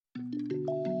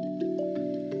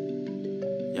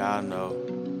Y'all know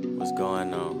what's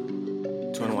going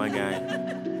on. 21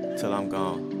 game till I'm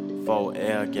gone.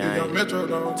 4L game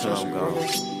till I'm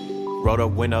gone. Roll the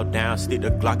window down, stick the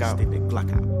Glock out.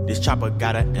 This chopper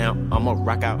got an amp, I'ma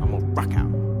rock out.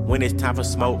 When it's time for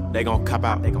smoke, they gon' cop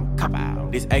out.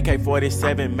 This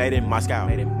AK-47 made in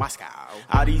Moscow.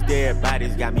 All these dead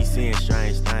bodies got me seeing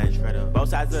strange things. Both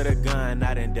sides of the gun,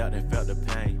 I done dealt and felt the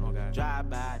pain. Drive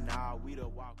by, now we the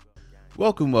walk.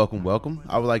 Welcome.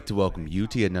 I would like to welcome you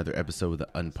to another episode of the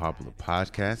Unpopular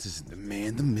Podcast. This is the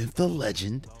man, the myth, the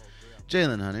legend,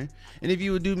 Jalen Hunter. And if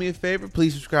you would do me a favor,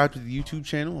 please subscribe to the YouTube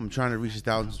channel. I'm trying to reach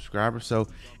 1,000 subscribers, so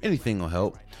anything will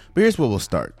help. But here's where we'll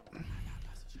start.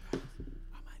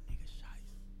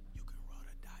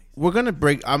 We're gonna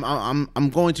break. I'm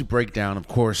going to break down, of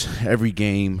course, every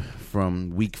game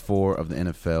from Week 4 of the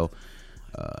NFL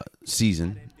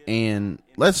season. And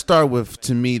let's start with,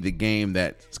 to me, the game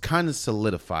that kind of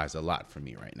solidifies a lot for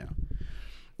me right now.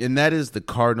 And that is the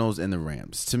Cardinals and the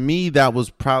Rams. To me, that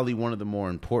was probably one of the more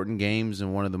important games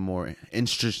and one of the more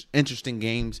interesting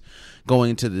games going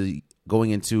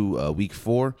into Week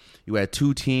 4. You had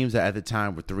two teams that at the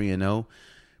time were 3-0.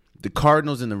 The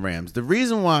Cardinals and the Rams. The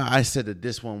reason why I said that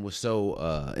this one was so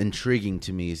intriguing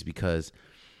to me is because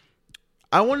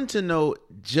I wanted to know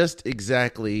just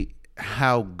exactly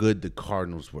how good the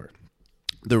Cardinals were.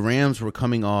 The Rams were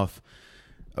coming off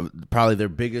probably their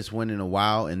biggest win in a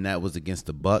while, and that was against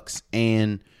the Bucs.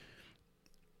 And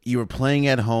you were playing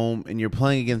at home, and you're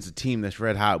playing against a team that's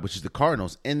red hot, which is the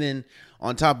Cardinals. And then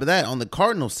on top of that, on the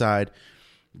Cardinals side,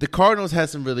 the Cardinals had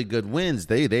some really good wins.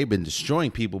 They've been destroying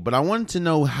people, but I wanted to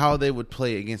know how they would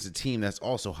play against a team that's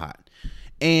also hot.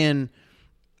 And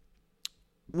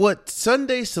what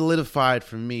Sunday solidified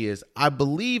for me is, I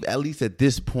believe, at least at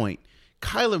this point,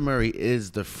 Kyler Murray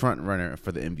is the front runner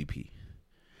for the MVP.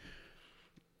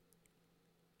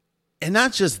 And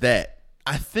not just that,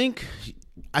 I think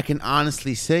I can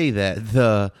honestly say that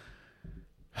the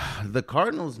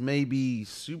Cardinals may be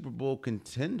Super Bowl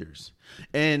contenders.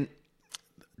 And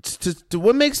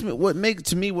what makes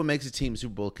a team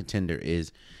Super Bowl contender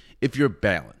is if you're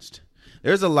balanced.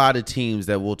 There's a lot of teams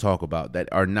that we'll talk about that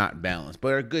are not balanced,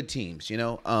 but are good teams,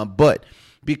 but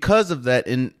because of that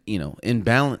in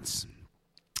balance,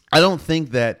 I don't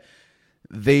think that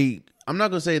I'm not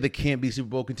going to say they can't be Super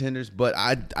Bowl contenders, but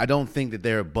I don't think that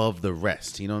they're above the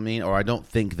rest, you know what I mean? Or I don't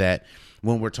think that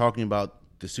when we're talking about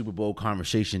the Super Bowl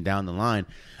conversation down the line,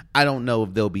 I don't know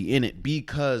if they'll be in it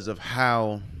because of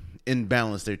how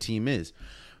imbalanced their team is.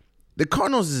 The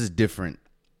Cardinals is a different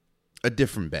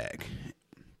bag.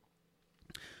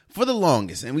 For the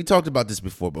longest, and we talked about this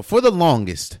before, but for the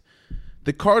longest,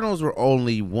 the Cardinals were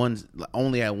only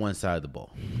at one side of the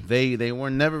ball. They were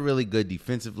never really good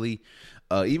defensively.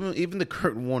 Even the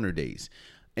Kurt Warner days,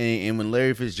 and when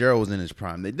Larry Fitzgerald was in his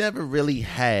prime, they never really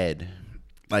had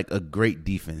like a great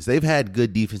defense. They've had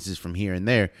good defenses from here and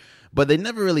there, but they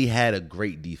never really had a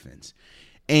great defense.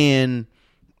 And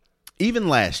even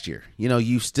last year, you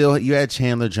had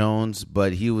Chandler Jones,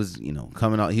 but he was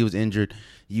coming out. He was injured.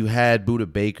 You had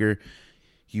Budda Baker.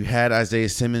 You had Isaiah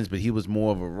Simmons, but he was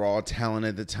more of a raw talent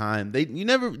at the time. They had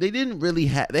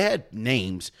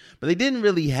names, but they didn't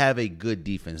really have a good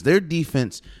defense. Their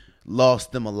defense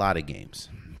lost them a lot of games.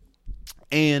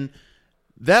 And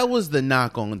that was the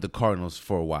knock on the Cardinals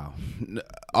for a while.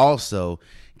 Also,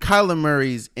 Kyler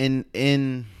Murray's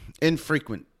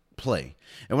infrequent play.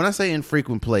 And when I say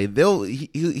infrequent play,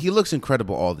 he looks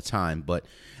incredible all the time, but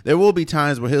there will be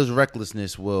times where his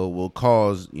recklessness will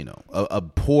cause, a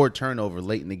poor turnover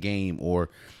late in the game, or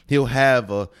he'll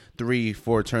have a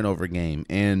 3-4 turnover game.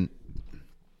 And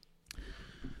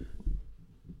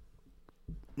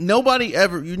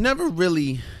you never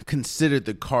really considered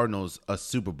the Cardinals a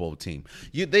Super Bowl team.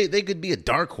 They could be a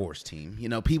dark horse team.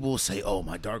 People will say, oh,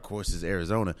 my dark horse is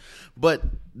Arizona. But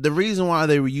the reason why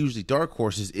they were usually dark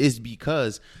horses is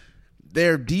because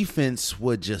their defense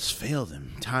would just fail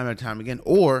them time and time again.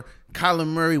 Or Kyler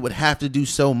Murray would have to do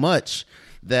so much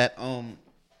that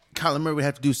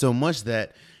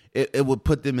it would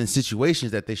put them in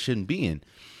situations that they shouldn't be in.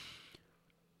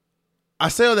 I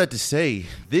say all that to say,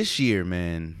 this year,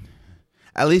 man,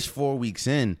 at least 4 weeks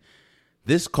in,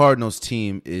 this Cardinals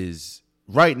team is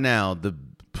right now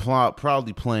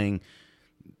probably playing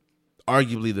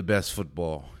arguably the best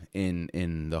football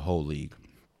in the whole league.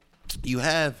 You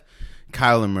have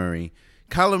Kyler Murray.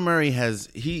 Kyler Murray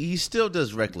he still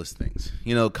does reckless things.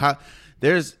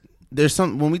 There's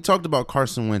some, when we talked about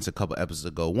Carson Wentz a couple episodes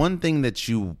ago, one thing that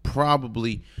you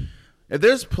probably, if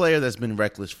there's a player that's been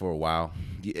reckless for a while,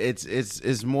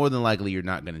 it's more than likely you're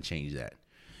not going to change that.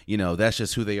 That's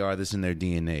just who they are. This is in their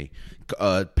DNA.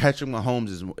 Patrick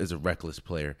Mahomes is a reckless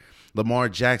player. Lamar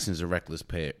Jackson is a reckless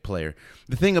player.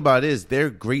 The thing about it is their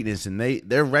greatness and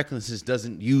their recklessness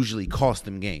doesn't usually cost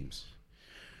them games.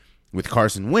 With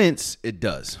Carson Wentz, it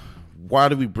does. Why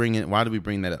do we bring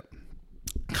that up?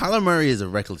 Kyler Murray is a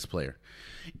reckless player.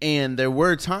 And there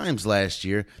were times last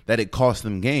year that it cost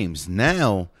them games.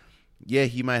 Now, yeah,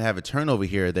 he might have a turnover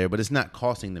here or there, but it's not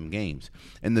costing them games.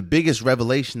 And the biggest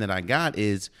revelation that I got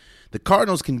is the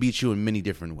Cardinals can beat you in many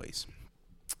different ways.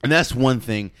 And that's one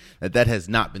thing that has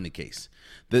not been the case.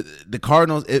 The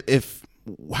Cardinals, if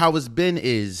how it's been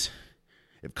is,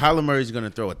 if Kyler Murray is going to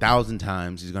throw 1,000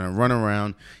 times, he's going to run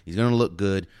around, he's going to look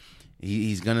good,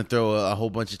 he's going to throw a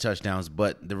whole bunch of touchdowns,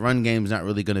 but the run game's not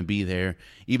really going to be there.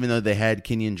 Even though they had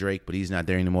Kenyon Drake, but he's not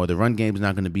there anymore. The run game's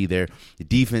not going to be there. The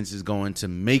defense is going to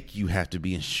make you have to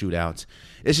be in shootouts.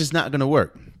 It's just not going to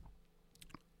work.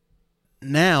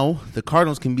 Now, the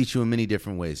Cardinals can beat you in many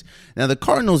different ways. Now, the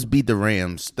Cardinals beat the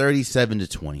Rams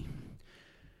 37-20.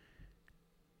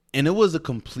 And it was a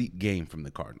complete game from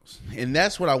the Cardinals. And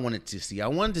that's what I wanted to see. I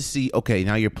wanted to see, okay,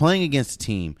 now you're playing against a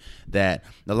team that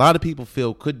a lot of people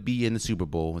feel could be in the Super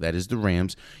Bowl. That is the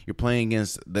Rams. You're playing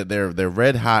against, they're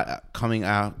red hot coming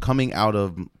out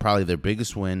of probably their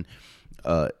biggest win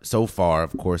so far,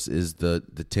 of course, is the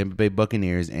Tampa Bay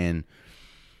Buccaneers. And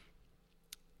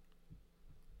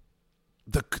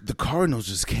the Cardinals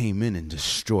just came in and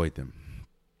destroyed them.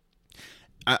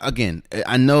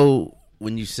 I know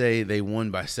when you say they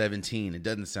won by 17, it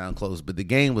doesn't sound close, but the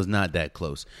game was not that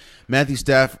close. Matthew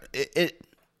Stafford,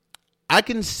 I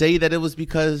can say that it was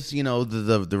because,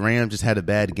 the Rams just had a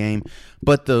bad game,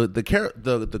 but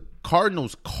the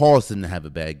Cardinals caused them to have a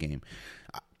bad game.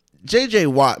 J.J.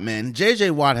 Watt, man.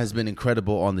 J.J. Watt has been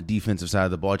incredible on the defensive side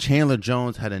of the ball. Chandler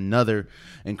Jones had another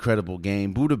incredible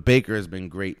game. Budda Baker has been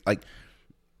great.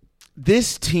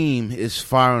 This team is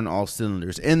firing all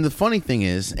cylinders. And the funny thing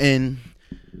is, and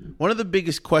one of the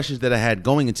biggest questions that I had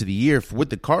going into the year with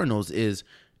the Cardinals is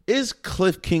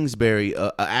Cliff Kingsbury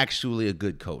actually a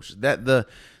good coach? That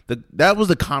was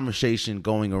the conversation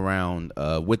going around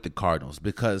with the Cardinals,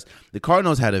 because the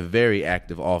Cardinals had a very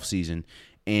active offseason,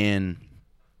 and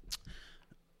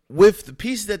with the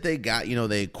pieces that they got,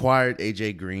 they acquired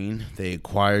A.J. Green, they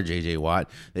acquired J.J. Watt,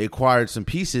 they acquired some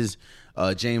pieces,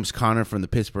 James Conner from the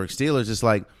Pittsburgh Steelers. It's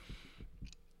like,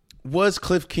 was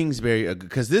Cliff Kingsbury,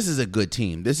 because this is a good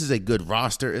team, this is a good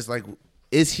roster. It's like,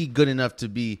 is he good enough to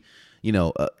be,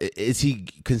 is he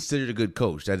considered a good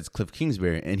coach? That is Cliff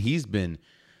Kingsbury, and he's been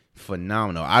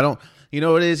phenomenal.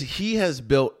 He has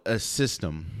built a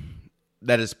system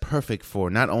that is perfect for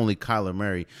not only Kyler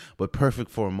Murray, but perfect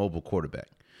for a mobile quarterback.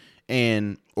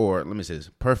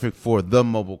 Perfect for the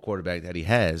mobile quarterback that he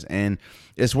has. And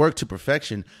it's worked to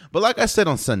perfection. But like I said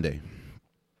on Sunday,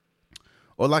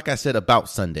 or like I said about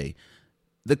Sunday,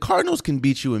 the Cardinals can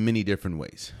beat you in many different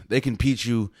ways. They can beat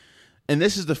you, and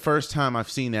this is the first time I've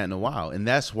seen that in a while. And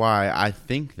that's why I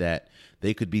think that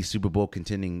they could be Super Bowl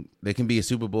contending. They can be a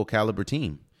Super Bowl caliber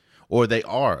team, or they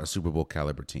are a Super Bowl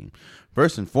caliber team.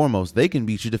 First and foremost, they can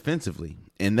beat you defensively,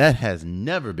 and that has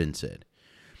never been said.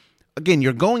 Again,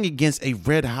 you're going against a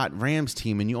red-hot Rams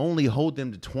team, and you only hold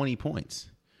them to 20 points.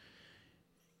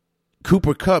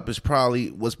 Cooper Kupp was probably,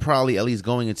 at least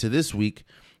going into this week,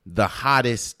 the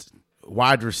hottest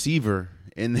wide receiver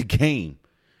in the game,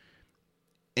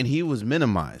 and he was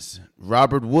minimized.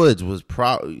 Robert Woods was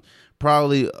probably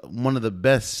one of the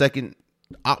best second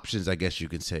options, I guess you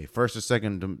could say, first or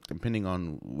second, depending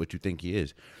on what you think he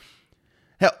is.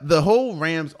 Hell, the whole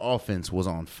Rams offense was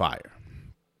on fire.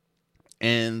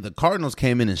 And the Cardinals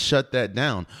came in and shut that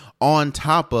down, on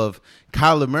top of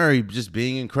Kyler Murray just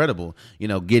being incredible,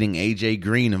 getting A.J.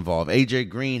 Green involved. A.J.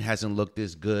 Green hasn't looked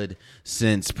this good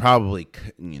since probably,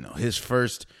 his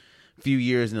first few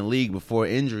years in the league before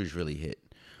injuries really hit.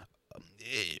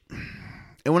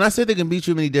 And when I say they can beat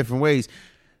you in many different ways,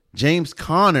 James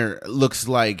Conner looks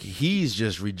like he's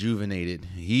just rejuvenated.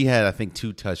 He had, I think,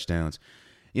 2 touchdowns.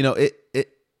 The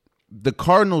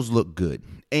Cardinals look good.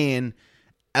 And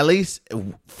at least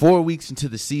 4 weeks into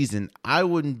the season, I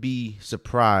wouldn't be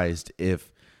surprised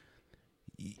if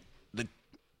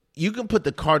you can put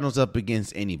the Cardinals up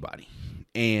against anybody,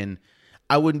 and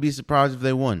I wouldn't be surprised if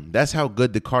they won. That's how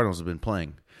good the Cardinals have been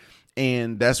playing,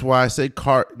 and that's why I say,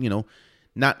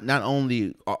 not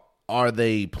only are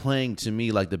they playing to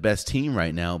me like the best team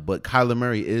right now, but Kyler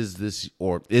Murray is the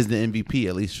MVP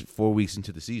at least 4 weeks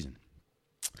into the season.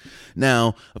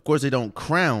 Now, of course, they don't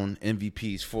crown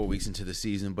MVPs 4 weeks into the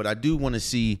season, but I do want to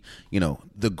see,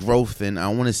 the growth, and I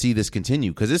want to see this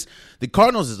continue, because the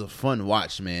Cardinals is a fun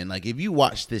watch, man. Like, if you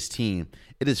watch this team,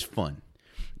 it is fun.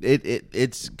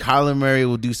 It's Kyler Murray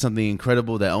will do something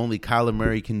incredible that only Kyler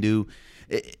Murray can do.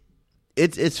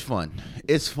 It's fun.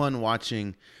 It's fun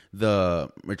watching the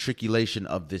matriculation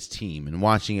of this team and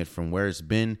watching it from where it's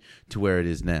been to where it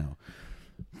is now.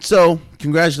 So,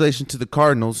 congratulations to the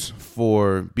Cardinals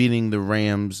for beating the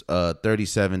Rams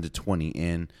 37-20.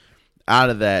 And out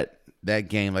of that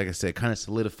game, like I said, kind of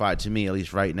solidified to me, at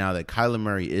least right now, that Kyler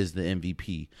Murray is the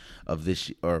MVP of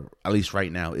this, or at least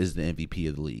right now is the MVP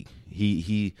of the league.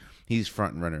 He's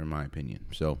front runner in my opinion.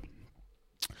 So,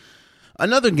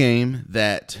 another game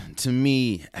that to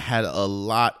me had a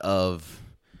lot of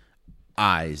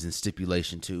eyes and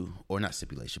stipulation to, or not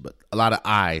stipulation, but a lot of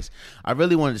eyes. I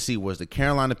really wanted to see was the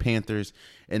Carolina Panthers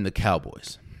and the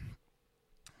Cowboys.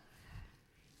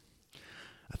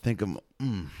 I think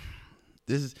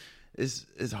this is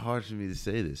it's hard for me to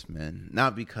say this, man.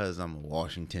 Not because I'm a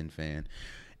Washington fan.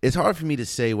 It's hard for me to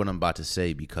say what I'm about to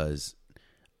say because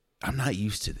I'm not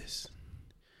used to this.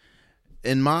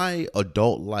 In my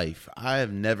adult life, I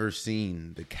have never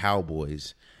seen the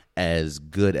Cowboys as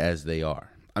good as they are.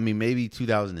 I mean, maybe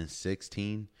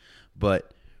 2016,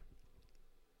 but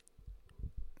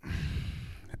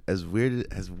as weird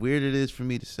it is for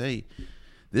me to say,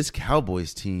 this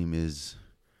Cowboys team is,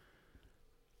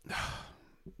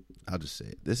 I'll just say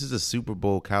it. This is a Super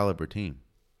Bowl caliber team.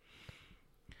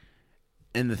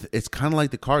 And it's kind of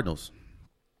like the Cardinals.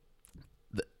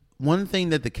 One thing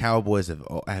that the Cowboys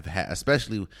have had,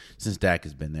 especially since Dak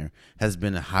has been there, has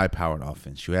been a high-powered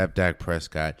offense. You have Dak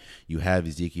Prescott, you have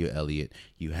Ezekiel Elliott,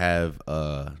 you have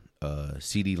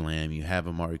CeeDee Lamb, you have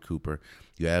Amari Cooper,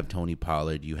 you have Tony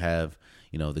Pollard, you have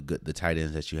the tight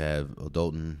ends that you have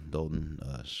Dalton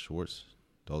Schultz.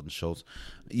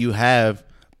 You have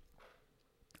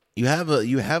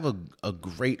a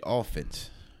great offense,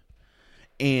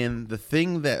 and the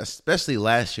thing that especially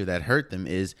last year that hurt them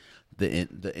is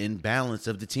the imbalance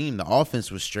of the team. The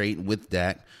offense was straight with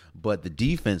Dak, but the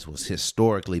defense was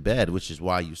historically bad, which is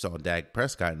why you saw Dak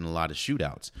Prescott in a lot of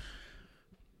shootouts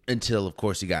until, of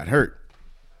course, he got hurt.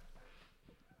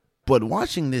 But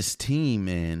watching this team,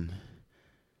 man,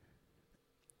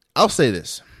 I'll say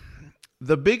this.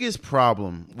 The biggest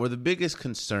problem or the biggest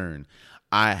concern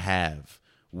I have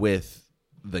with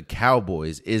the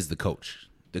Cowboys is the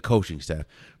coaching staff.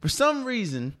 For some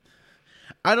reason,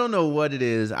 I don't know what it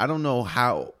is. I don't know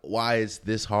why it's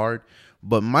this hard,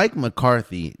 but Mike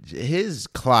McCarthy, his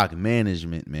clock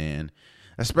management, man,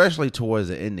 especially towards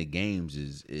the end of games,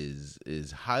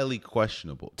 is highly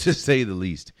questionable, to say the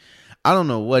least. I don't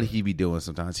know what he be doing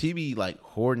sometimes. He be like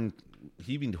hoarding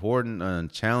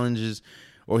challenges,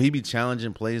 or he be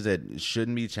challenging plays that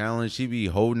shouldn't be challenged. He be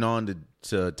holding on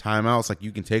to timeouts like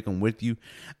you can take them with you.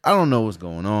 I don't know what's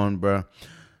going on, bro.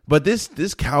 But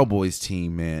this Cowboys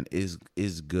team, man, is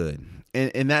good,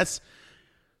 and that's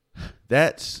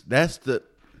the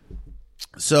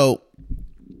so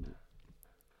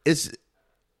it's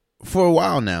for a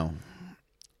while now.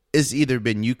 It's either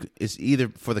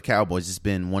for the Cowboys. It's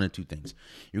been one of two things.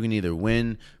 You can either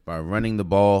win by running the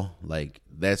ball, like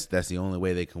that's the only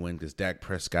way they can win because Dak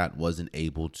Prescott wasn't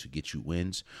able to get you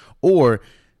wins, or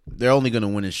they're only going to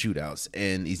win in shootouts,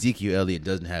 and Ezekiel Elliott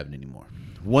doesn't have it anymore.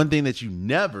 One thing that you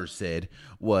never said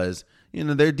was,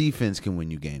 their defense can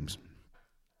win you games.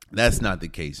 That's not the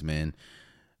case, man.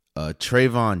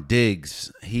 Trayvon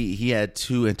Diggs, he had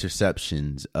 2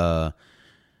 interceptions.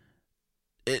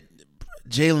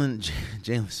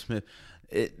 Jalen Smith.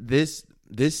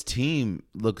 This team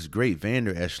looks great.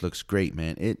 Vander Esch looks great,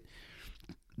 man.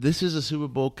 This is a Super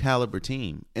Bowl caliber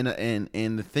team, and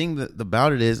the thing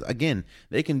about it is, again,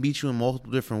 they can beat you in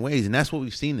multiple different ways, and that's what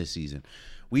we've seen this season.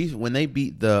 Let's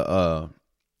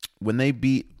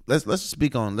just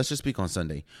speak on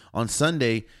Sunday. On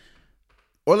Sunday,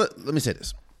 or let me say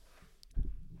this.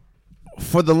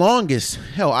 For the longest,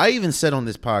 hell, I even said on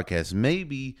this podcast,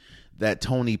 maybe that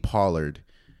Tony Pollard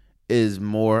is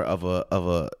more of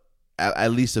a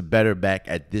at least a better back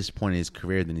at this point in his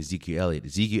career than Ezekiel Elliott.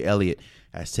 Ezekiel Elliott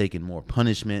has taken more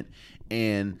punishment,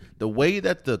 and the way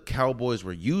that the Cowboys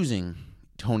were using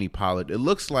Tony Pollard, it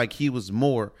looks like he was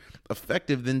more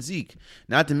effective than Zeke.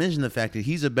 Not to mention the fact that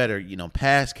he's a better,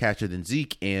 pass catcher than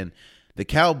Zeke, and the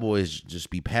Cowboys just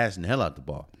be passing the hell out the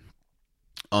ball.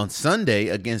 On Sunday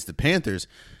against the Panthers,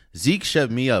 Zeke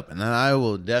shoved me up, and I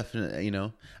will definitely,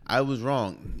 I was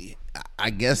wrong.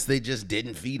 I guess they just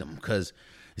didn't feed him because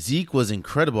Zeke was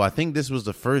incredible. I think this was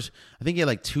the first. I think he had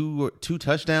like two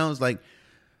touchdowns, and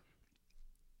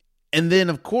then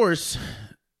of course.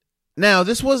 Now,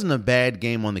 this wasn't a bad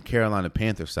game on the Carolina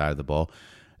Panthers side of the ball.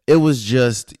 It was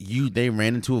just they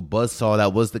ran into a buzzsaw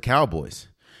that was the Cowboys.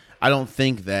 I don't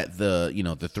think that the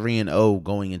 3-0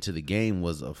 going into the game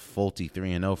was a faulty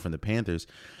 3-0 from the Panthers.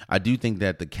 I do think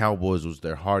that the Cowboys was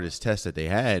their hardest test that they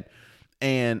had.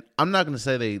 And I'm not going to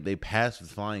say they passed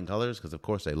with flying colors because, of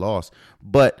course, they lost.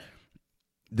 But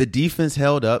the defense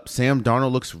held up. Sam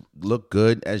Darnold looked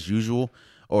good as usual.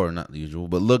 Or not usual,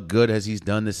 but looked good as he's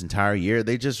done this entire year.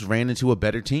 They just ran into a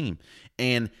better team.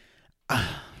 And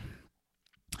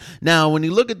now when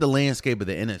you look at the landscape of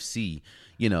the NFC,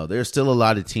 there's still a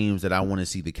lot of teams that I want to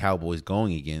see the Cowboys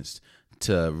going against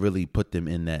to really put them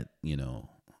in that,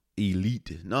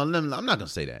 elite. No, I'm not going to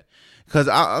say that. Because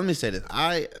let me say this.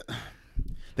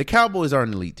 The Cowboys are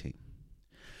an elite team.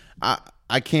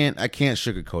 I can't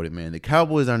sugarcoat it, man. The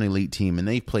Cowboys are an elite team, and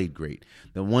they played great.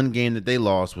 The one game that they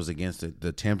lost was against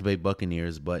the Tampa Bay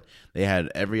Buccaneers, but they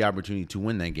had every opportunity to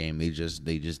win that game. They just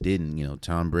didn't.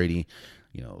 Tom Brady,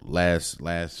 last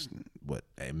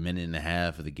a minute and a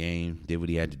half of the game did what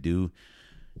he had to do.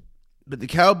 But the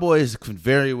Cowboys could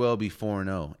very well be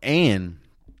 4-0, and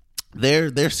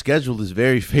their schedule is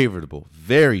very favorable,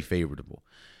 very favorable.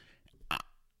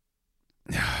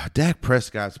 Dak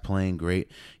Prescott's playing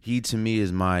great. He, to me,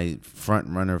 is my front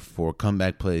runner for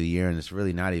comeback play of the year, and it's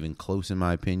really not even close in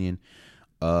my opinion.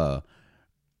 The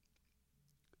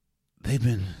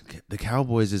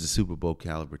Cowboys is a Super Bowl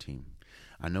caliber team.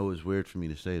 I know it's weird for me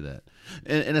to say that,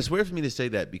 and it's weird for me to say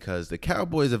that because the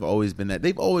Cowboys have always been that.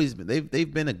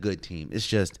 They've been a good team. It's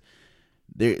just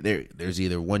there's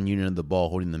either one unit of the ball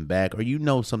holding them back, or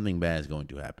something bad is going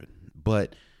to happen,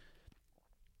 but.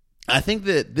 I think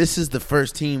that this is the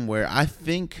first team where I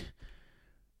think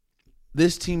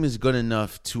this team is good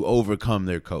enough to overcome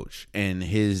their coach and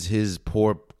his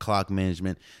poor clock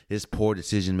management, his poor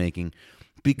decision making,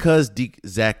 because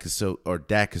Dak is so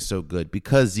good,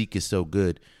 because Zeke is so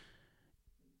good,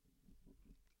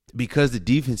 because the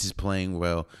defense is playing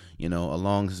well,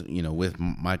 along with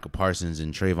Michael Parsons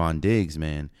and Trayvon Diggs,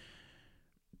 man.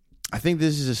 I think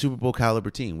this is a Super Bowl caliber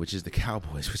team, which is the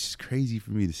Cowboys, which is crazy for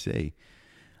me to say.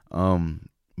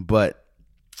 But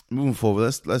moving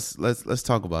forward, let's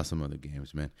talk about some other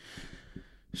games, man.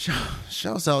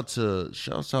 Shouts out to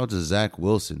Zach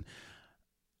Wilson.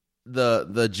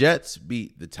 The Jets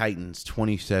beat the Titans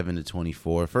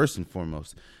 27-24. First and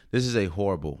foremost, this is a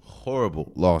horrible,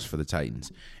 horrible loss for the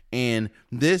Titans. And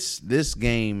this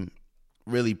game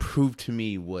really proved to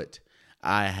me what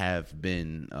I have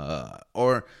been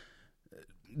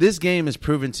this game has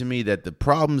proven to me that the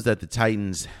problems that the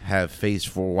Titans have faced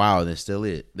for a while, they still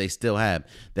have.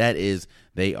 That is,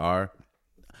 they are,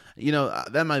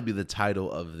 that might be the title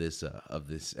of this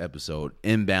episode: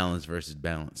 Imbalance versus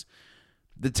Balance.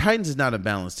 The Titans is not a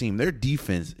balanced team. Their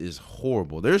defense is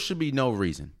horrible. There should be no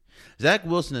reason. Zach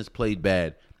Wilson has played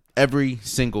bad every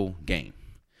single game.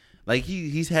 Like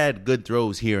he's had good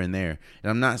throws here and there, and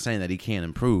I'm not saying that he can't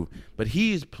improve, but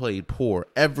he's played poor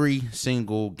every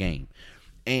single game.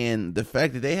 And the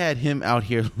fact that they had him out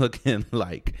here looking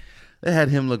like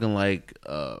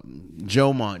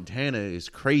Joe Montana is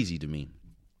crazy to me.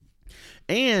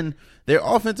 And their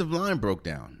offensive line broke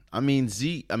down.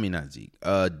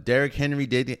 Derrick Henry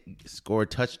did score a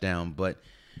touchdown, but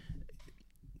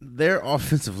their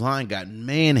offensive line got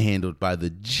manhandled by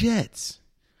the Jets.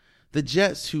 The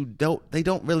Jets, who don't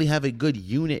really have a good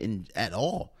unit at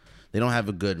all. They don't have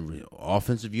a good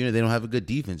offensive unit. They don't have a good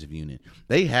defensive unit.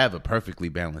 They have a perfectly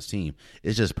balanced team.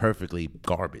 It's just perfectly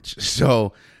garbage.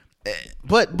 So,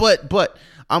 but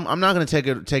I'm not going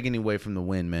to take any away from the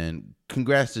win, man.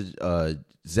 Congrats to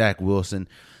Zach Wilson,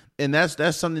 and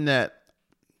that's something that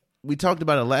we talked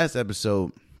about in the last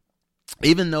episode.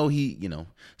 Even though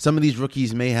some of these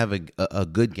rookies may have a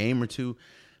good game or two,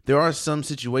 there are some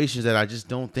situations that I just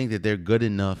don't think that they're good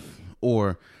enough,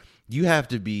 or you have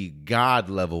to be God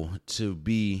level to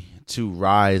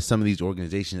rise some of these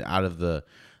organizations out of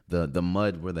the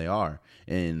mud where they are.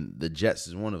 And the Jets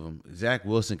is one of them. Zach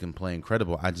Wilson can play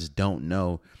incredible. I just don't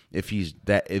know if he's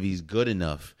good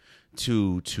enough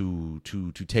to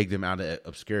take them out of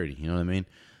obscurity. You know what I mean?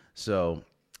 So,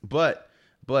 but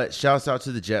shouts out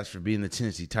to the Jets for beating the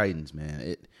Tennessee Titans,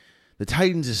 man. The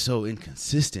Titans is so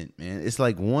inconsistent, man. It's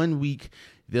like 1 week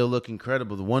they'll look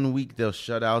incredible. The 1 week they'll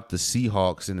shut out the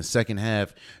Seahawks. In the second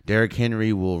half, Derrick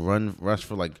Henry will rush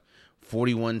for like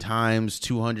 41 times,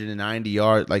 290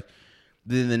 yards. Like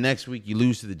then the next week you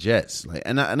lose to the Jets. Like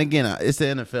and again, it's the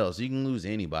NFL, so you can lose to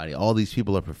anybody. All these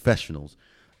people are professionals,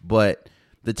 but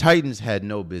the Titans had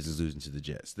no business losing to the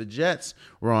Jets. The Jets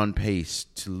were on pace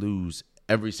to lose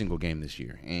every single game this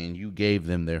year, and you gave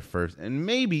them their first and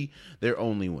maybe their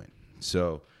only win.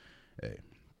 So, hey.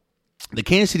 The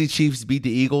Kansas City Chiefs beat the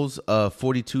Eagles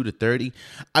 42-30.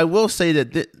 I will say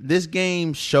that this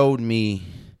game showed me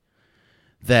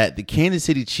that the Kansas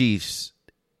City Chiefs,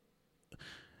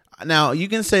 now you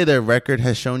can say their record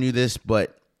has shown you this,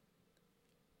 but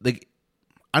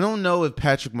I don't know if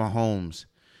Patrick Mahomes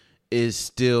is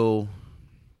still,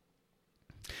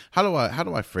 how do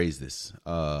I phrase this?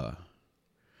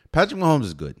 Patrick Mahomes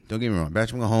is good. Don't get me wrong.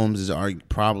 Patrick Mahomes is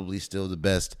probably still the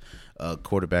best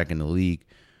quarterback in the league,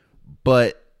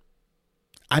 but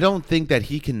I don't think that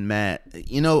he can match.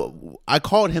 I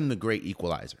called him the great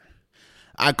equalizer.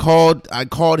 I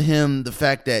called him the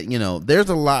fact that, there's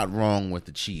a lot wrong with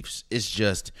the Chiefs. It's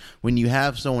just when you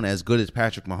have someone as good as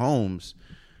Patrick Mahomes,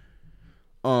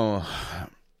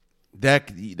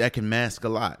 that can mask a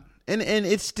lot. And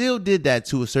it still did that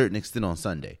to a certain extent on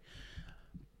Sunday.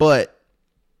 But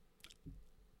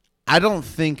I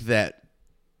think that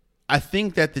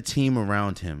the team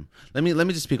around him, let me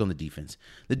just speak on the defense.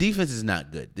 The defense is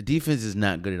not good. The defense is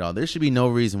not good at all. There should be no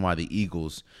reason why the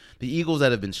Eagles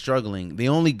that have been struggling, the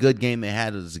only good game they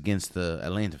had was against the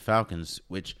Atlanta Falcons,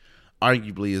 which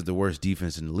arguably is the worst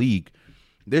defense in the league.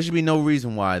 There should be no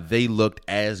reason why they looked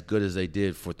as good as they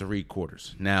did for 3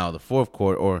 quarters. Now, the fourth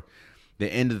quarter or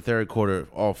the end of the third quarter,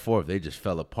 all 4, they just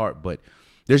fell apart. But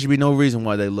there should be no reason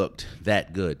why they looked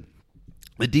that good.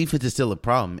 The defense is still a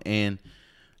problem, and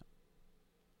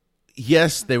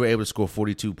yes, they were able to score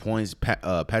 42 points.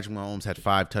 Patrick Mahomes had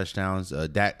 5 touchdowns.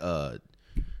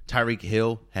 Tyreek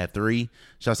Hill had 3.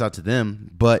 Shouts out to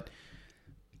them. But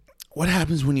what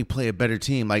happens when you play a better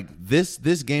team? Like this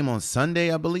game on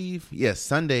Sunday, I believe. Yes,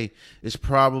 Sunday is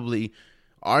probably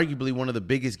arguably one of the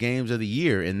biggest games of the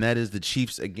year, and that is the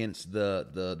Chiefs against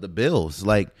the Bills.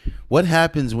 Like, what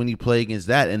happens when you play against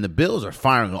that? And the Bills are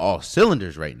firing on all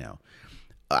cylinders right now.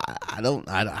 I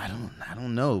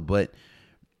don't know, but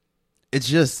it's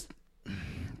just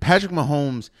Patrick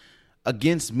Mahomes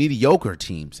against mediocre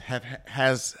teams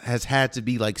has had to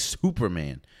be like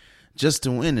Superman just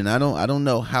to win, and I don't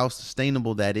know how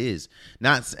sustainable that is.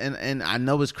 And I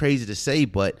know it's crazy to say,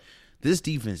 but this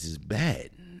defense is bad,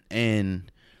 and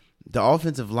the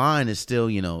offensive line is still,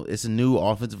 it's a new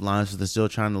offensive line, so they're still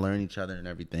trying to learn each other and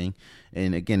everything.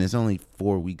 And again, it's only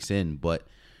 4 weeks in, but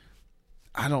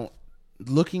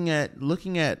looking at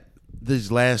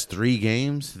these last 3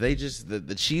 games,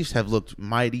 the Chiefs have looked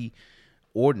mighty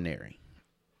ordinary.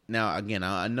 Now, again,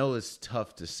 I know it's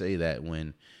tough to say that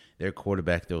when their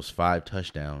quarterback throws 5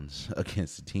 touchdowns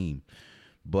against the team,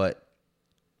 but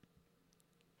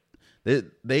they're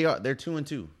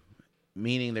 2-2,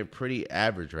 meaning they're pretty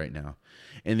average right now.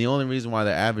 And the only reason why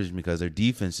they're average is because their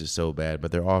defense is so bad,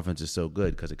 but their offense is so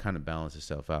good because it kind of balances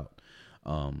itself out.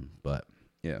 But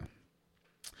yeah.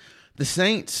 The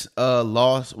Saints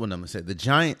lost. Well, no, I'm gonna say the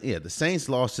Giants. Yeah, the Saints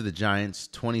lost to the Giants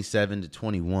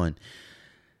 27-21.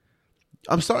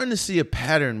 I'm starting to see a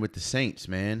pattern with the Saints,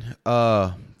 man.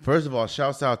 First of all,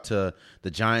 shouts out to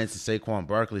the Giants and Saquon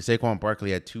Barkley. Saquon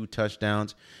Barkley had 2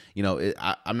 touchdowns.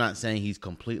 I'm not saying he's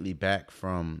completely back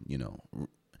from,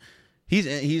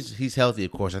 he's healthy,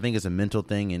 of course. I think it's a mental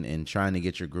thing and trying to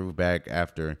get your groove back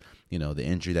after, the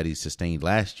injury that he sustained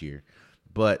last year.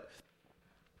 But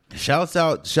Shouts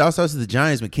out to the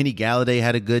Giants. McKinney Galladay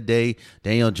had a good day.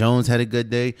 Daniel Jones had a good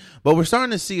day. But we're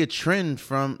starting to see a trend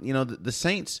from, the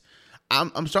Saints.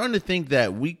 I'm starting to think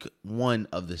that week 1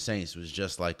 of the Saints was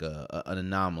just like an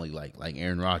anomaly, like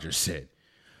Aaron Rodgers said.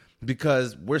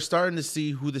 Because we're starting to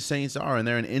see who the Saints are, and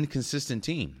they're an inconsistent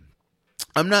team.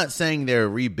 I'm not saying they're a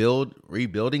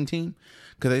rebuilding team,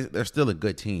 because they're still a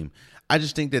good team. I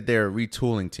just think that they're a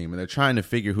retooling team, and they're trying to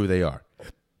figure who they are.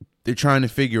 They're trying to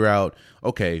figure out,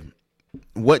 okay,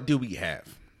 what do we have?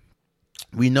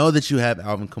 We know that you have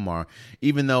Alvin Kamara,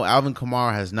 even though Alvin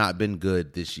Kamara has not been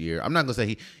good this year. I'm not going to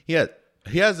say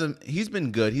he's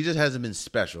been good. He just hasn't been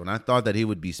special, and I thought that he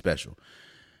would be special.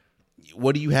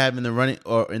 What do you have in the running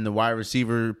or in the wide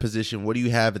receiver position? What do you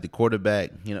have at the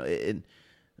quarterback?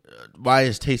 Why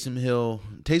is Taysom Hill?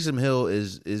 Taysom Hill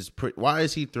why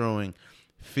is he throwing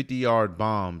 50-yard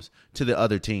bombs to the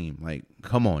other team? Like,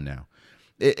 come on now.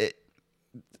 The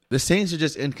Saints are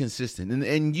just inconsistent,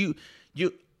 and you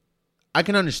I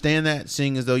can understand that,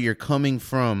 seeing as though you're coming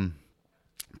from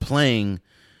playing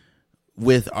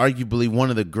with arguably one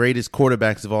of the greatest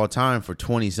quarterbacks of all time for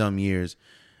 20-some years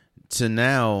to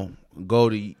now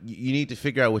you need to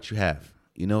figure out what you have,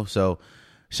 So,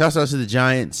 shouts out to the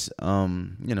Giants.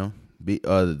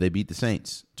 They beat the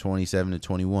Saints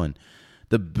 27-21.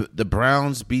 The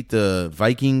Browns beat the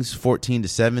Vikings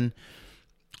 14-7.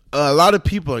 A lot of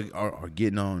people are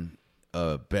getting on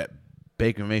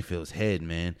Baker Mayfield's head,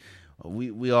 man.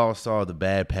 We all saw the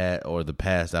the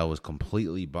pass that was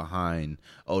completely behind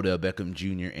Odell Beckham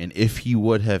Jr. And if he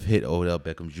would have hit Odell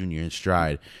Beckham Jr. in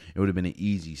stride, it would have been an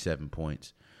easy 7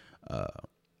 points.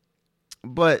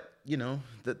 But the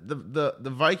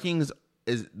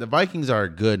Vikings are a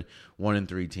good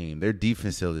 1-3 team. Their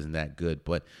defense still isn't that good,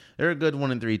 but they're a good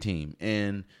 1-3 team.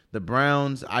 And the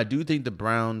Browns, I do think the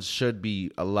Browns should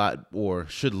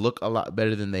look a lot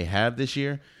better than they have this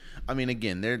year. I mean,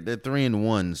 again, they're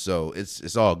 3-1, so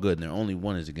it's all good. And their only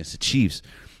one is against the Chiefs.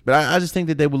 But I just think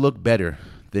that they will look better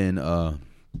than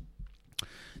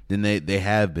they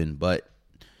have been. But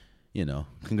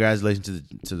congratulations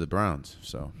to the Browns.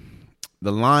 So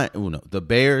the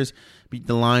Bears beat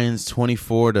the Lions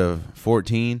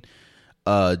 24-14.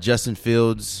 Justin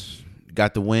Fields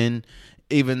got the win.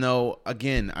 Even though,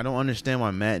 again, I don't understand why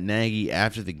Matt Nagy,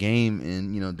 after the game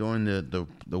and during the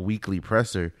weekly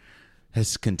presser,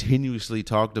 has continuously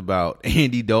talked about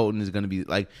Andy Dalton is going to be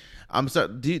like. I'm sorry.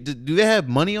 Do they have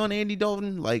money on Andy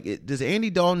Dalton? Like, does Andy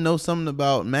Dalton know something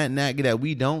about Matt Nagy that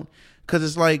we don't? Because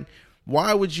it's like,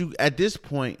 why would you at this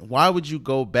point? Why would you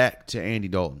go back to Andy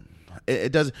Dalton?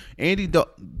 It doesn't. Andy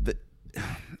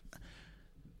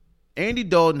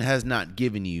Dalton has not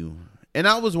given you. And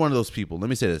I was one of those people. Let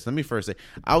me say this. Let me first say,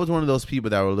 I was one of those people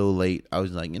that were a little late. I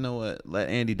was like, you know what? Let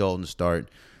Andy Dalton start.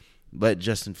 Let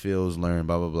Justin Fields learn,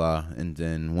 blah, blah, blah. And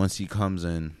then once he comes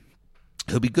in,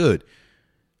 he'll be good.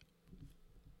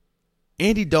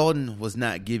 Andy Dalton was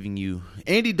not giving you.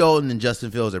 Andy Dalton and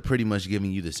Justin Fields are pretty much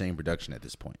giving you the same production at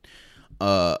this point.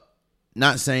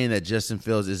 Not saying that Justin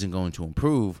Fields isn't going to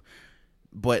improve,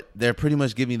 but they're pretty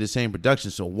much giving you the same production.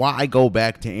 So why go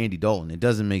back to Andy Dalton? It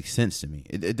doesn't make sense to me.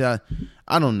 It does.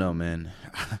 I don't know, man.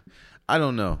 I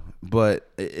don't know, but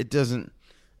it doesn't.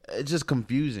 It's just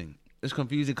confusing. It's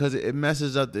confusing because it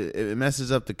messes up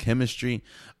the chemistry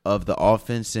of the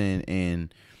offense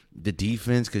and the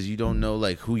defense, because you don't know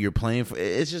like who you're playing for.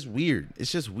 It's just weird.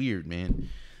 It's just weird, man.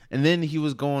 And then he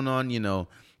was going on,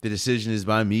 the decision is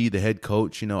by me, the head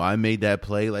coach. I made that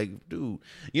play. Like, dude,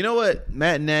 you know what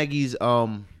Matt Nagy's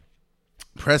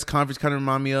press conference kind of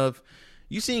remind me of?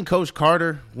 You seen Coach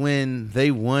Carter when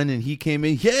they won and he came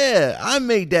in? Yeah, I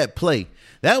made that play.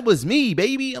 That was me,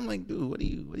 baby. I'm like, dude, what are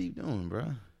you doing,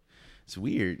 bro? It's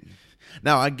weird.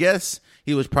 Now, I guess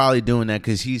he was probably doing that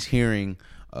because he's hearing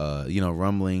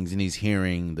rumblings, and he's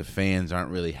hearing the fans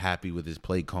aren't really happy with his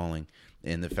play calling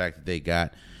and the fact that they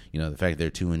got, the fact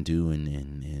they're 2-2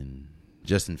 and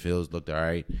Justin Fields looked all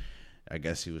right. I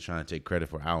guess he was trying to take credit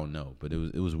for, I don't know, but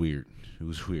it was weird. It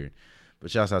was weird.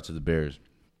 But shouts out to the Bears.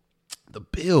 The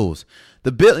Bills.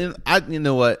 You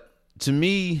know what? To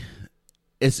me,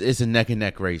 it's a neck and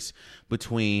neck race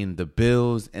between the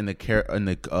Bills and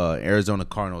the Arizona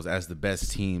Cardinals as the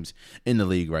best teams in the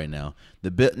league right now.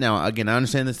 Now again, I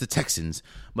understand it's the Texans,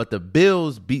 but the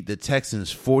Bills beat the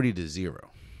Texans 40-0.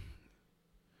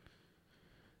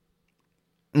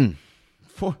 I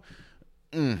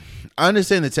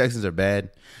understand the Texans are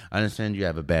bad. I understand you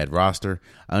have a bad roster.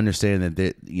 I understand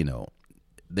that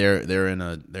they're in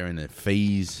a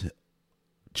phase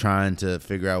trying to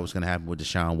figure out what's going to happen with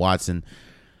Deshaun Watson.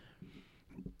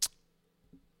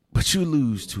 But you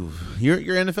lose to your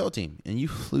NFL team, and you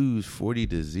lose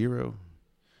 40-0.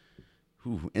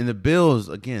 And the Bills,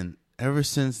 again, ever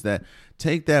since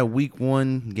take that Week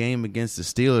 1 game against the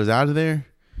Steelers out of there,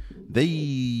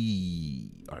 they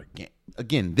are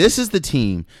again. This is the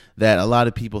team that a lot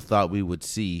of people thought we would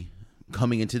see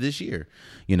coming into this year.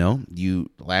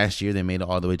 Last year they made it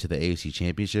all the way to the AFC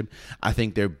Championship. I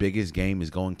think their biggest game is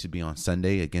going to be on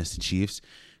Sunday against the Chiefs,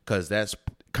 because that's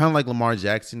kind of like Lamar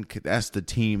Jackson. That's the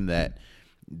team that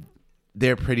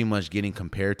they're pretty much getting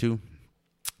compared to.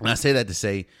 And I say that to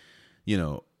say,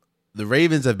 the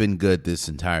Ravens have been good this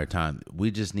entire time.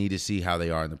 We just need to see how they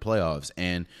are in the playoffs.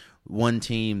 And one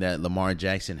team that Lamar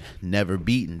Jackson never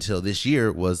beat until this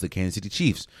year was the Kansas City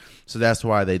Chiefs. So that's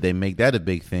why they make that a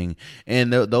big thing.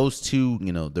 And those two,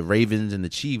 the Ravens and the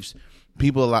Chiefs,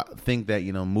 people think that,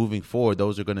 moving forward,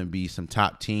 those are going to be some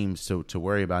top teams to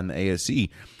worry about in the AFC.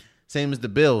 Same as the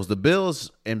Bills. The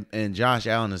Bills and Josh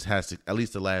Allen has had, at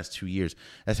least the last 2 years,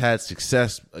 has had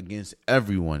success against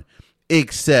everyone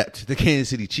except the Kansas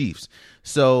City Chiefs.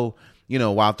 So,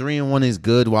 while 3-1 is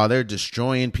good, while they're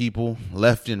destroying people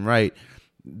left and right,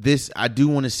 I do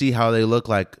want to see how they look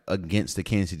like against the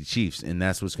Kansas City Chiefs, and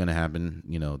that's what's going to happen,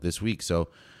 this week. So,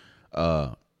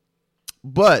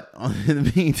 but in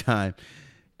the meantime,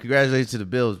 congratulations to the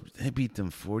Bills. They beat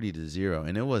them 40-0,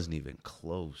 and it wasn't even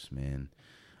close, man.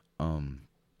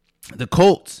 The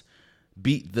Colts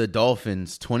beat the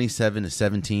Dolphins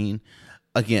 27-17.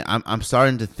 Again, I'm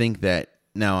starting to think that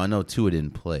now. I know Tua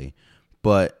didn't play,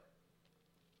 but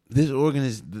this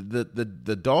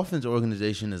the Dolphins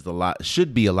organization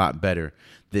should be a lot better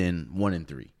than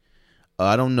 1-3.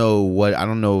 I don't know what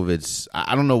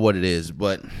it is,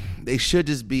 but they should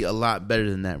just be a lot better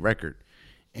than that record.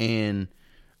 And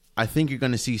I think you're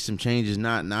going to see some changes,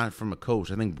 not from a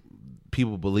coach. I think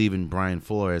people believe in Brian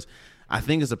Flores. I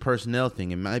think it's a personnel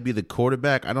thing. It might be the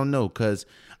quarterback. I don't know, because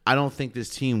I don't think this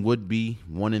team would be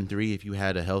 1-3 if you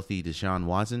had a healthy Deshaun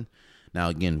Watson. Now,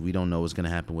 again, we don't know what's going to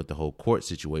happen with the whole court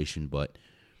situation, but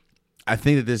I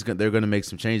think that they're going to make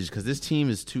some changes because this team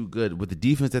is too good with the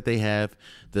defense that they have,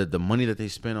 the money that they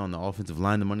spent on the offensive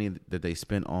line, the money that they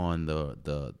spent on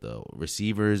the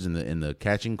receivers and the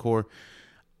catching core.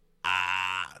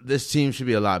 This team should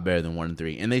be a lot better than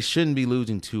 1-3, and they shouldn't be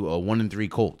losing to a 1-3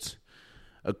 Colts,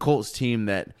 a Colts team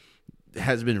that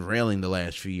has been railing the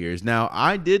last few years. Now,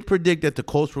 I did predict that the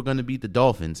Colts were going to beat the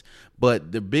Dolphins,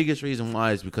 but the biggest reason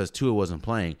why is because Tua wasn't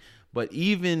playing. But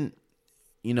even,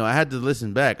 I had to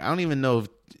listen back. I don't even know if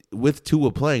with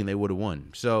Tua playing they would have won.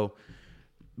 So,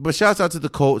 but shouts out to the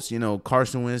Colts.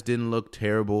 Carson Wentz didn't look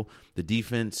terrible. The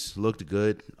defense looked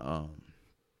good.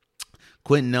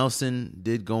 Quentin Nelson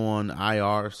did go on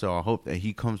IR, so I hope that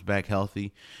he comes back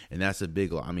healthy. And that's a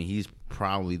big, he's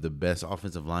probably the best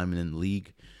offensive lineman in the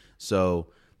league. So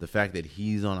the fact that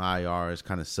he's on IR is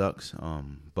kind of sucks.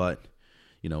 But,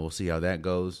 we'll see how that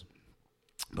goes.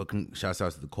 But shouts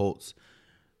out to the Colts.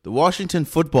 The Washington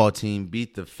football team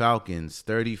beat the Falcons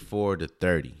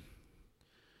 34-30.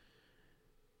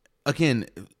 Again,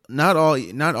 not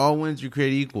all wins you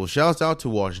create equal. Shouts out to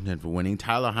Washington for winning.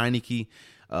 Tyler Heineke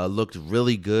looked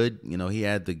really good. He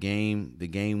had the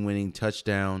game-winning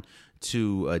touchdown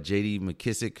to J.D.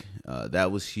 McKissick.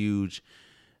 That was huge.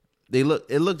 It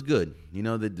looked good.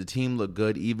 The team looked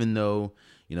good, even though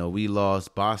we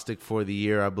lost Bostic for the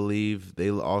year, I believe. They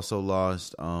also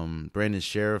lost Brandon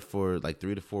Sheriff for like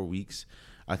 3 to 4 weeks,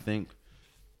 I think.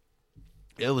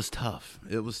 It was tough.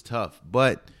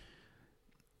 But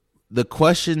the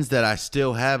questions that I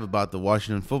still have about the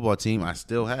Washington football team, I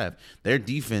still have. Their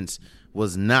defense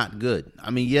was not good.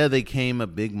 They came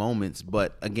at big moments,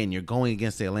 but again, you're going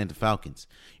against the Atlanta Falcons.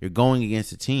 You're going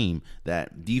against a team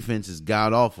that defense is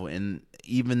god-awful, and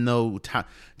even though Tyler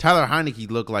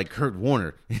Heineke looked like Kurt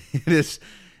Warner,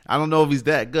 I don't know if he's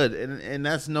that good, and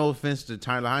that's no offense to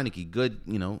Tyler Heineke. Good,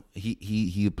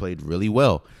 he played really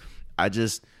well.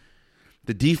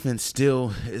 The defense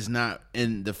still is not,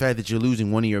 and the fact that you're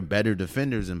losing one of your better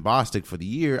defenders in Bostic for the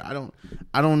year, I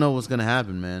don't know what's gonna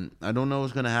happen, man. I don't know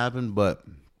what's gonna happen, but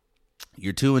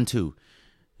you're 2-2.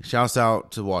 Shouts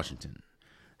out to Washington.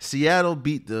 Seattle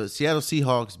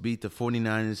Seahawks beat the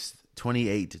 49ers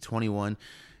 28-21.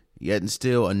 Yet and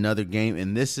still another game,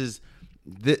 and that's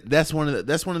one of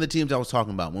the teams I was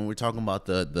talking about when we're talking about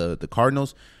the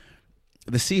Cardinals.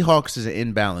 The Seahawks is an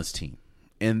imbalanced team.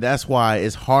 And that's why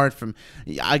it's hard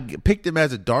I picked them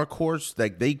as a dark horse.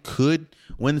 Like, they could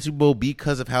win the Super Bowl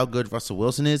because of how good Russell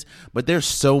Wilson is. But there's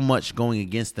so much going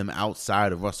against them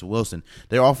outside of Russell Wilson.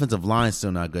 Their offensive line's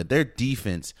still not good. Their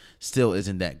defense still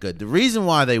isn't that good. The reason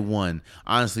why they won,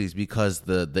 honestly, is because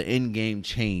the in-game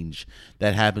change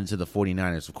that happened to the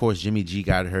 49ers. Of course, Jimmy G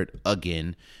got hurt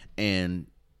again. And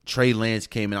Trey Lance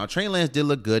came in. Now, Trey Lance did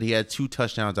look good. He had 2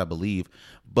 touchdowns, I believe.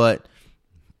 But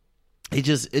it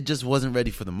just wasn't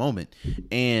ready for the moment.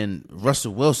 And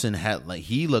Russell Wilson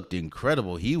he looked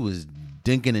incredible. He was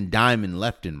dinking and diming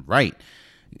left and right.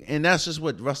 And that's just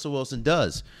what Russell Wilson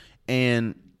does.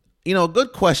 And, a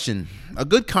good question, a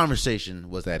good conversation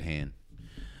was at hand.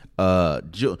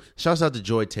 Shouts out to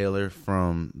Joy Taylor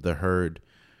from The Herd.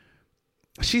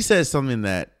 She says something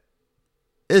that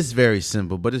is very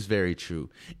simple, but it's very true.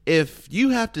 If you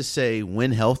have to say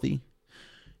when healthy,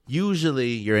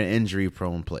 usually you're an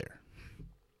injury-prone player.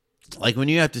 Like when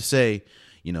you have to say,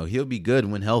 he'll be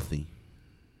good when healthy.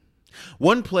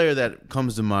 One player that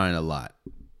comes to mind a lot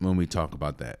when we talk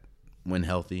about that when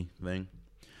healthy thing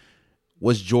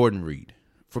was Jordan Reed.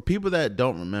 For people that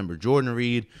don't remember, Jordan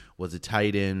Reed was a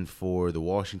tight end for the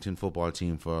Washington football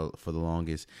team for the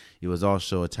longest. He was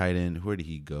also a tight end. Where did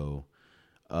he go?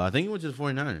 I think he went to the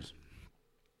 49ers.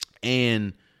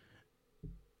 And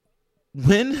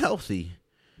when healthy,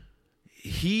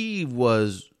 he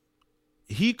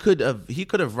could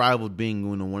have rivaled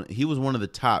being he was one of the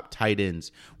top tight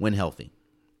ends when healthy.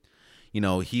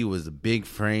 He was a big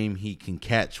frame. He can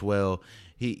catch well.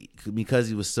 Because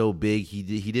he was so big, he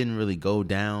didn't really go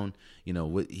down.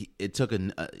 It took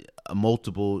a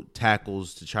multiple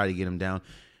tackles to try to get him down.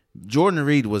 Jordan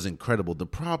Reed was incredible. The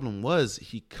problem was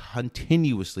he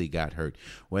continuously got hurt,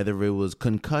 whether it was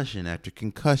concussion after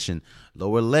concussion,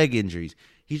 lower leg injuries.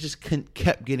 He just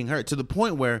kept getting hurt to the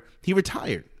point where he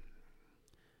retired.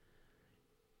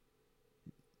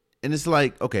 And it's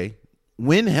like, okay,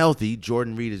 when healthy,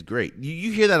 Jordan Reed is great.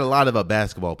 You hear that a lot about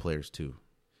basketball players too.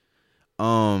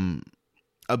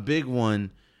 A big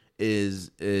one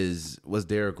was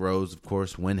Derrick Rose, of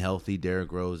course. When healthy,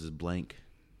 Derrick Rose is blank.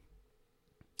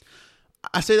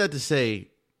 I say that to say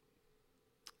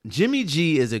Jimmy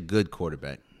G is a good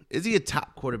quarterback. Is he a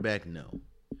top quarterback? No.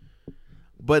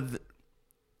 But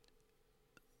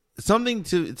something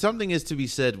is to be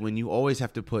said when you always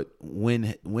have to put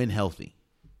when healthy.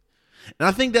 And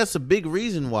I think that's a big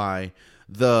reason why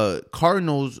the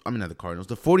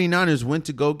 49ers went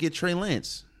to go get Trey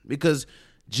Lance, because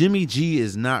Jimmy G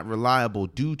is not reliable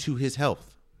due to his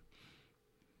health.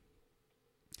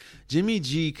 Jimmy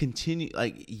G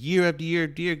year after year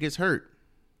gets hurt.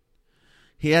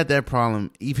 He had that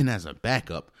problem even as a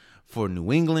backup for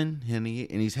New England, and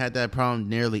he's had that problem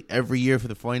nearly every year for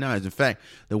the 49ers. In fact,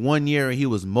 the one year he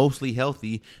was mostly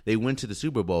healthy, they went to the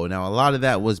Super Bowl. Now, a lot of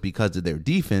that was because of their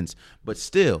defense, but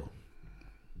still,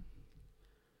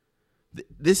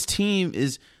 this team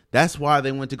that's why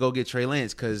they went to go get Trey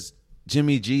Lance, because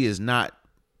Jimmy G is not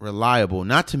reliable.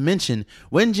 Not to mention,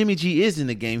 when Jimmy G is in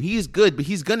the game, he is good, but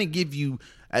he's going to give you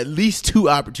at least 2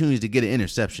 opportunities to get an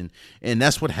interception, and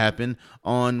that's what happened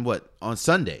on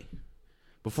Sunday.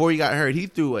 Before he got hurt, he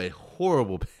threw a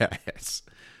horrible pass.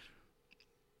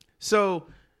 So,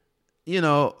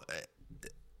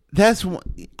 there's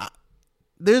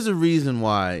a reason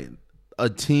why a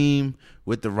team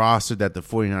with the roster that the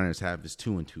 49ers have is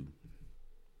 2-2.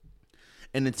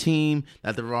 And the team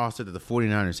that the roster that the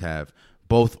 49ers have,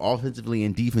 both offensively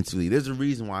and defensively, there's a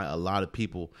reason why a lot of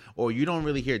people, or you don't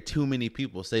really hear too many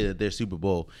people say that they're Super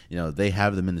Bowl, they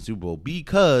have them in the Super Bowl,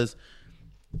 because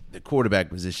the quarterback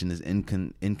position is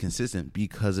inconsistent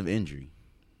because of injury.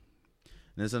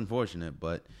 And it's unfortunate,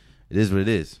 but it is what it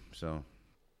is. So,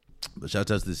 but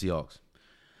shout out to the Seahawks.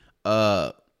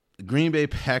 Green Bay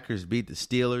Packers beat the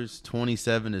Steelers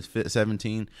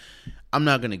 27-17. I'm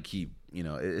not going to keep,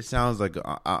 it sounds like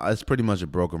it's pretty much a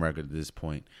broken record at this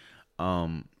point.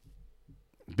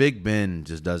 Big Ben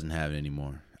just doesn't have it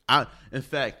anymore. In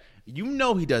fact,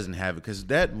 he doesn't have it because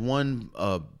that one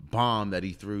bomb that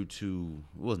he threw to,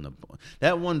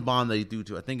 that one bomb that he threw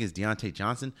to, I think it's Deontay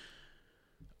Johnson.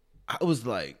 I was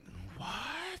like,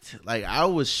 what? Like, I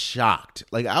was shocked.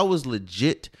 Like, I was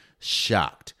legit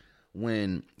shocked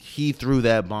when he threw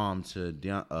that bomb to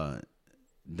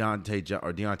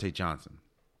Deontay Johnson.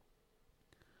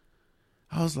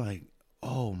 I was like,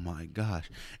 oh my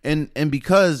gosh. And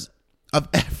because of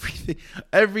everything,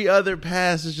 every other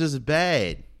pass is just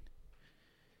bad.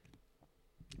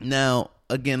 Now,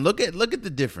 again, look at the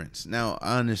difference. Now,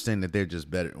 I understand that they're just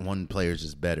better. One player's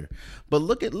just better. But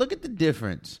look at the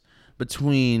difference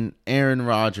between Aaron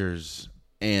Rodgers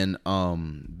and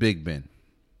Big Ben.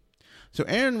 So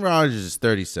Aaron Rodgers is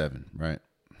 37, right?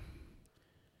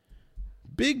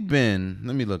 Big Ben,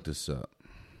 let me look this up.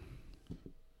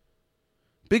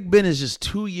 Big Ben is just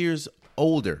 2 years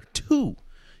older. 2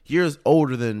 years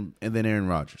older than Aaron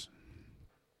Rodgers.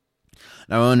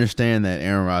 Now, I understand that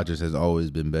Aaron Rodgers has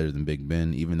always been better than Big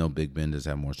Ben, even though Big Ben does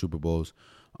have more Super Bowls.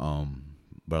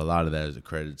 But a lot of that is a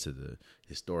credit to the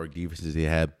historic defenses they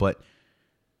had. But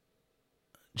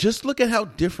just look at how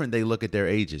different they look at their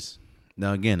ages.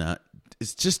 Now, again,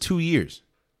 it's just 2 years.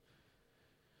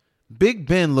 Big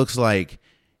Ben looks like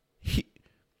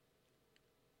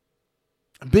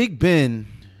Big Ben,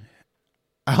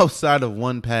 outside of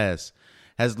one pass,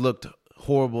 has looked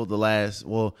horrible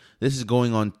this is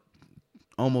going on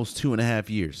almost 2.5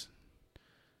 years.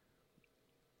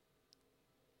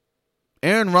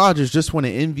 Aaron Rodgers just won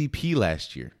an MVP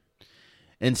last year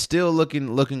and still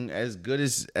looking as good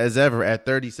as ever at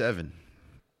 37.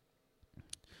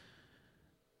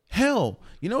 Hell,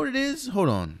 you know what it is? Hold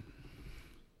on.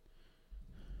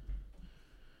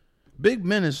 Big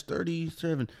Ben is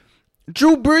 37.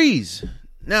 Drew Brees.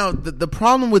 Now, the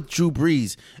problem with Drew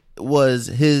Brees was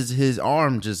his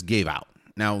arm just gave out.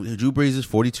 Now, Drew Brees is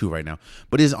 42 right now,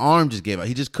 but his arm just gave out.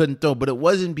 He just couldn't throw. But it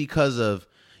wasn't because of,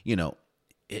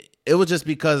 it was just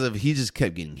because of he just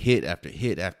kept getting hit after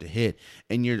hit after hit.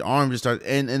 And your arm just started.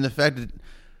 And the fact that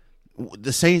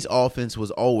the Saints offense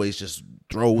was always just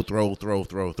throw,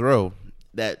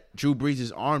 that Drew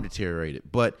Brees' arm deteriorated.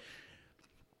 But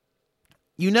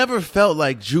you never felt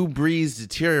like Drew Brees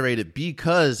deteriorated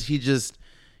because he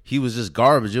was just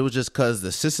garbage. It was just because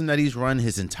the system that he's run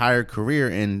his entire career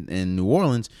in New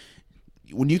Orleans,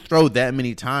 when you throw that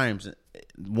many times,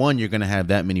 one, you're going to have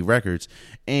that many records,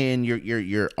 and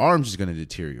your arm's just going to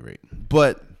deteriorate.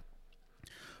 But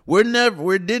even at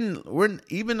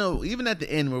the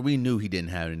end where we knew he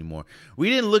didn't have it anymore, we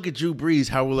didn't look at Drew Brees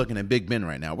how we're looking at Big Ben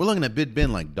right now. We're looking at Big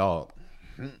Ben like, dog,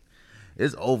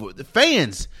 it's over. The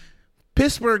fans,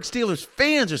 Pittsburgh Steelers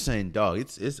fans are saying, dog,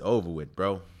 it's over with,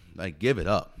 bro. Like, give it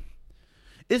up.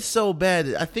 It's so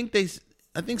bad. I think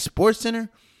SportsCenter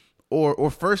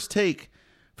or First Take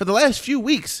for the last few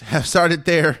weeks have started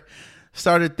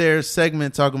their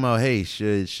segment talking about, hey,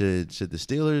 should the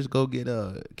Steelers go get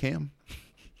Cam?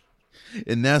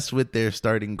 And that's with their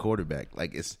starting quarterback.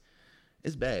 Like, it's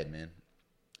bad, man.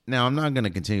 Now, I'm not going to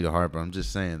continue to harp, but I'm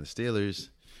just saying the Steelers,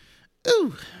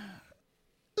 ooh.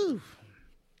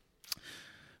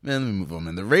 Man, let me move on,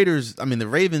 man. The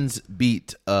Ravens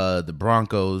beat the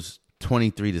Broncos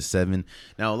 23-7.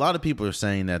 Now, a lot of people are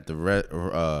saying that the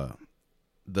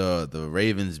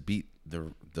Ravens beat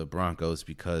the Broncos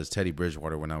because Teddy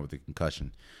Bridgewater went out with a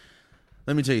concussion.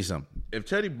 Let me tell you something. If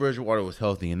Teddy Bridgewater was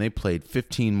healthy and they played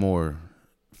 15 more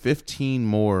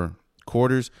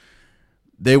quarters,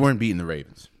 they weren't beating the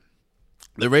Ravens.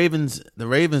 The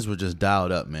Ravens were just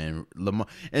dialed up, man. Lamar,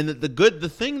 and the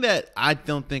thing that I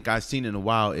don't think I've seen in a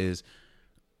while is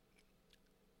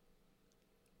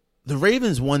the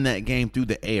Ravens won that game through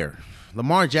the air.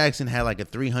 Lamar Jackson had like a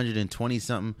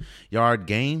 320-something yard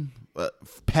game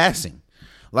passing.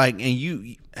 Like,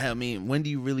 and when do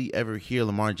you really ever hear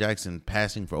Lamar Jackson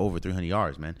passing for over 300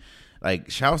 yards, man? Like,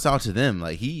 shouts out to them.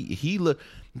 Like, he looked.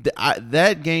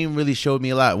 That game really showed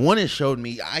me a lot. One, it showed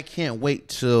me I can't wait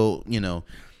till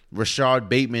Rashad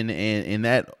Bateman and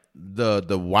that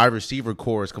the wide receiver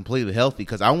core is completely healthy,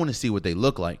 because I want to see what they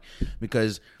look like.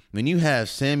 Because when you have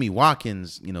Sammy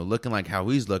Watkins, looking like how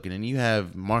he's looking, and you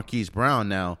have Marquise Brown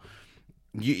now,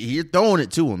 you're throwing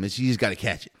it to him. You just got to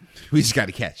catch it. We just got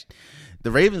to catch it.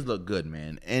 The Ravens look good,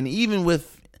 man, and even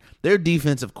with their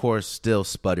defense, of course, still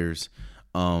sputters.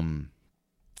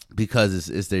 Because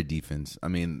it's their defense. I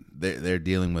mean, they're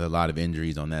dealing with a lot of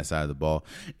injuries on that side of the ball,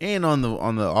 and on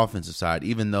the offensive side.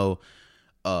 Even though,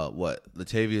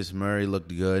 Latavius Murray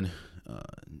looked good,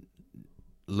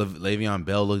 Le'Veon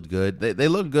Bell looked good. They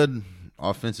looked good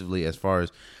offensively as far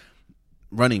as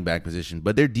running back position,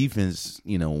 but their defense,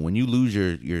 when you lose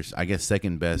your I guess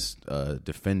second best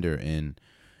defender in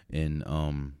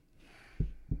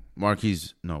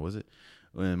Marcus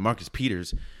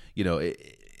Peters,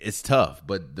 it's tough,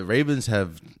 but the Ravens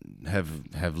have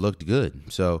looked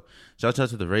good. So shout out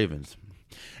to the Ravens.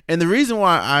 And the reason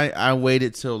why I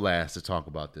waited till last to talk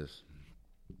about this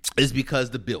is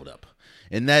because the buildup,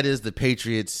 and that is the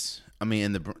Patriots.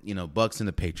 And the Bucks and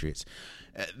the Patriots.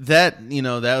 That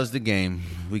was the game.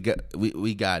 We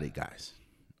got it, guys.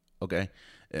 Okay,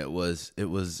 it was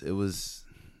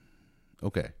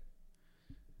okay.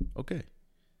 Okay,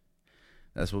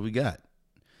 that's what we got.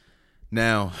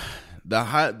 Now,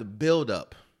 the build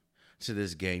up to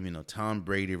this game, Tom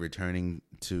Brady returning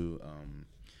to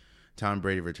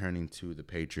the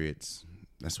Patriots.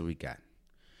 That's what we got.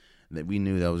 That we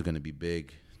knew that was going to be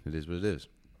big. It is what it is.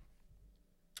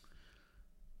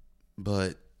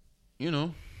 But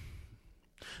the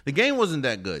game wasn't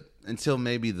that good until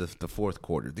maybe the fourth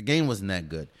quarter. The game wasn't that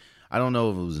good. I don't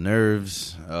know if it was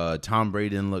nerves. Tom Brady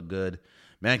didn't look good.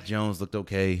 Mac Jones looked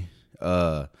okay.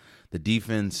 The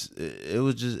defense, it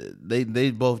was just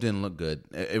they both didn't look good.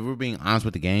 If we're being honest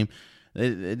with the game,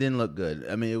 it didn't look good.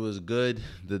 It was good.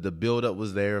 The build-up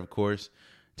was there, of course.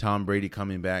 Tom Brady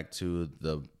coming back to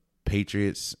the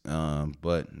Patriots,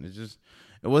 but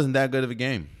it wasn't that good of a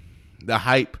game. The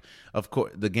hype, of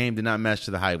course, the game did not match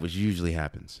to the hype, which usually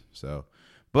happens. So,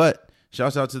 but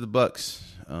shouts out to the Bucks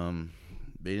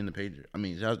beating the Patriots.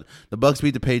 The Bucks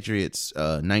beat the Patriots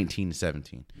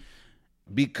 19-17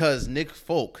 because Nick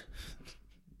Folk.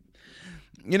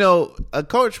 A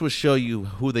coach will show you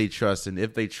who they trust and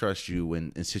if they trust you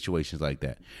in situations like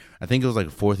that. I think it was like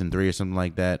 4th and 3 or something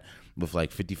like that with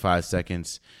like 55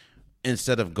 seconds.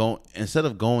 Instead of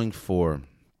going for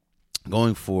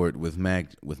it with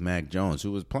Mac Jones,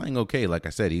 who was playing okay. Like I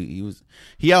said,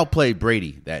 he outplayed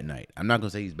Brady that night. I'm not gonna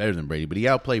say he's better than Brady, but he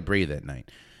outplayed Brady that night.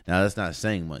 Now that's not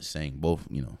saying much, saying both.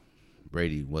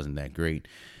 Brady wasn't that great,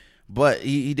 but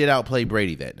he did outplay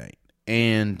Brady that night.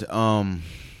 And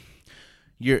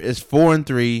it's 4 and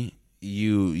 3.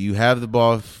 You have the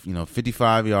ball,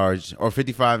 55 yards or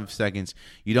 55 seconds.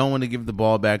 You don't want to give the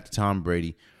ball back to Tom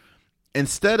Brady.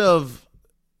 Instead of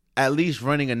at least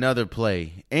running another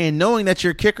play and knowing that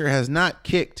your kicker has not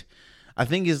kicked, I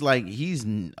think it's like he's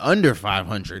under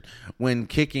 500 when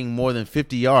kicking more than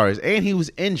 50 yards, and he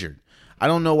was injured. I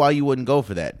don't know why you wouldn't go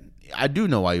for that. I do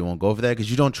know why you won't go for that,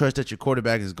 because you don't trust that your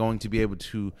quarterback is going to be able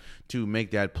to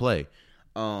make that play.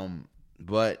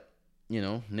 But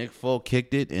Nick Folk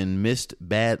kicked it and missed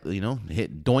bad.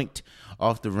 Hit doinked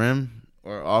off the rim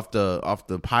or off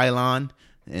the pylon,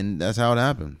 and that's how it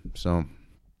happened. So,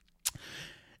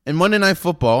 in Monday Night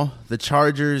Football, the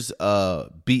Chargers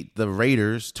beat the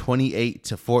Raiders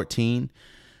 28-14.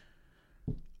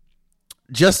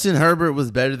 Justin Herbert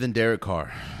was better than Derek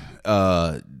Carr.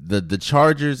 The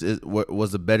Chargers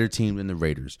was a better team than the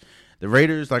Raiders. The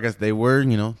Raiders, like I said, they were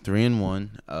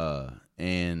 3-1,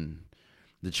 and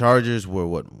the Chargers were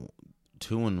what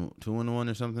 2-1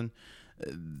 or something.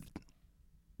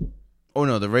 Oh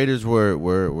no, the Raiders were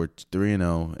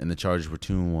 3-0, and the Chargers were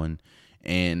 2-1,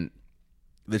 and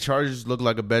the Chargers looked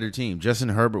like a better team. Justin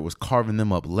Herbert was carving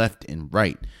them up left and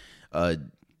right.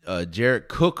 Jared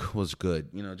Cook was good.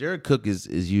 Jared Cook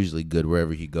is usually good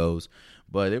wherever he goes,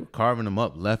 but they were carving them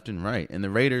up left and right. And the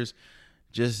Raiders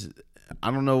I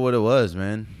don't know what it was,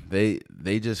 man.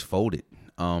 They just folded.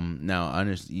 Now I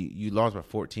understand you lost by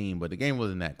 14, but the game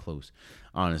wasn't that close.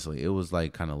 Honestly, it was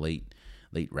like kind of late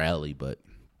rally, but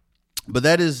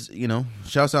that is,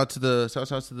 shouts out to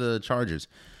the Chargers.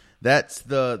 That's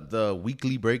the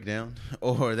weekly breakdown,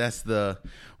 or that's the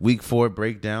week 4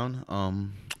 breakdown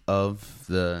of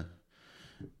the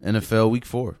NFL week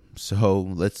 4. So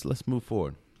let's move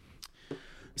forward.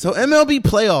 So MLB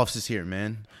playoffs is here,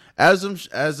 man. As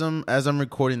I'm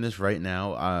recording this right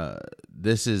now,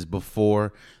 this is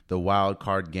before the wild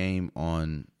card game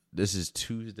on. This is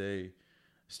Tuesday.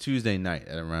 It's Tuesday night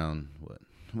at around what?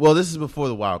 Well, this is before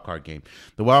the wild card game.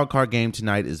 The wild card game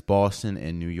tonight is Boston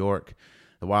and New York.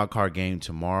 The wild card game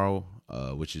tomorrow,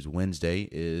 which is Wednesday,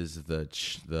 is the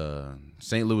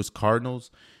St. Louis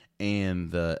Cardinals and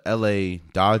the LA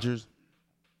Dodgers.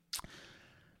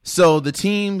 So the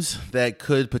teams that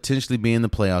could potentially be in the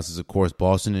playoffs is, of course,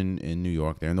 Boston and New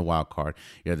York. They're in the wild card.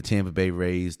 You have the Tampa Bay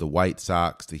Rays, the White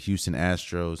Sox, the Houston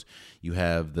Astros. You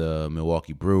have the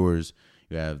Milwaukee Brewers.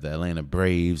 You have the Atlanta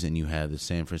Braves, and you have the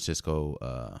San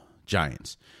Francisco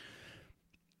Giants.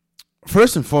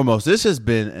 First and foremost, this has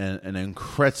been an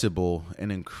incredible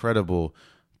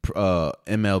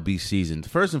MLB season.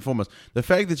 First and foremost, the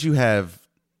fact that you have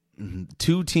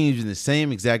two teams in the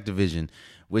same exact division,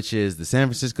 which is the San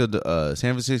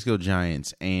Francisco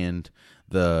Giants and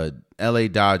the LA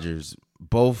Dodgers,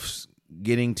 both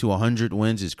getting to 100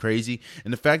 wins is crazy.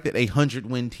 And the fact that a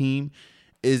 100-win team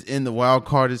is in the wild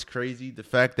card is crazy. The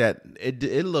fact that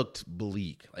it looked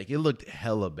bleak, like it looked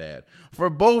hella bad for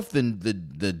both the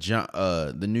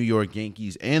New York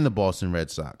Yankees and the Boston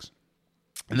Red Sox.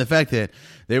 And the fact that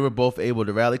they were both able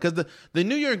to rally, because the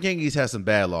New York Yankees had some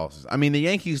bad losses. I mean, the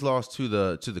Yankees lost to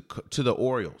the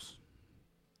Orioles.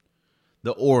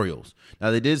 The Orioles.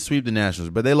 Now they did sweep the Nationals,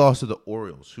 but they lost to the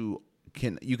Orioles, who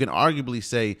you can arguably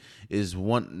say is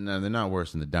one. Now they're not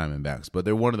worse than the Diamondbacks, but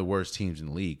they're one of the worst teams in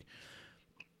the league.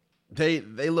 They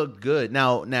look good.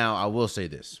 Now I will say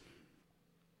this.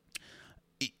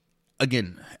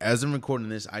 Again, as I'm recording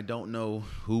this, I don't know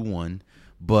who won,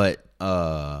 but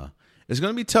it's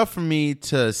going to be tough for me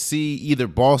to see either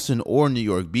Boston or New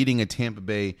York beating a Tampa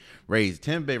Bay Rays.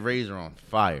 Tampa Bay Rays are on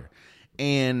fire.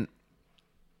 And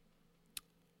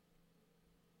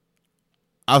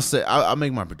I'll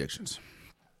make my predictions.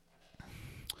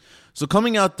 So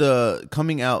coming out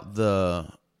the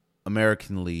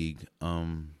American League,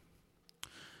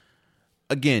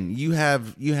 again, you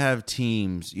have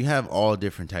teams. You have all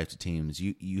different types of teams.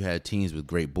 You had teams with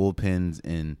great bullpens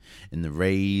in the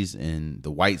Rays and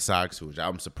the White Sox, which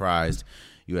I'm surprised.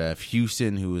 You have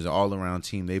Houston, who is an all-around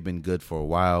team. They've been good for a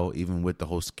while, even with the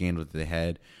whole scandal that they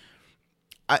had.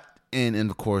 And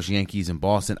of course, Yankees and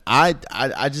Boston. I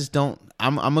just don't.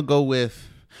 I'm gonna go with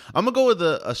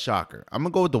a shocker. I'm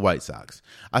gonna go with the White Sox.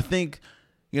 I think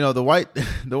the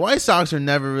White Sox are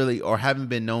never really, or haven't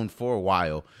been known for a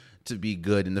while, to be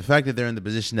good, and the fact that they're in the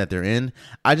position that they're in,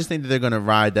 I just think that they're going to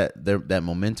ride that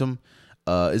momentum.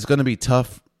 It's going to be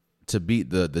tough to beat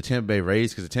the Tampa Bay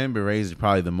Rays, because the Tampa Bay Rays is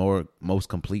probably the most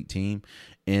complete team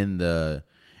in the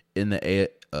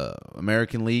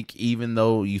American League, even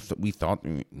though we thought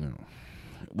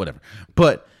whatever.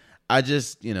 But I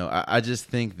just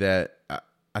think that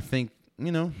I think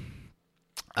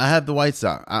I have the White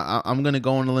Sox. I'm going to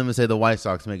go on a limb and say the White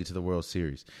Sox make it to the World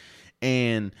Series,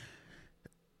 and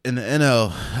in the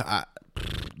NL,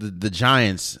 the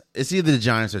Giants. It's either the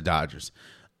Giants or Dodgers.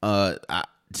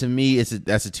 To me,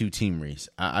 that's a 2-team race.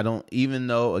 I don't, even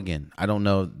though, again, I don't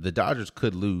know. The Dodgers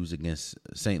could lose against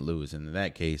St. Louis, and in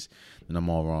that case, then I'm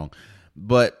all wrong.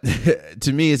 But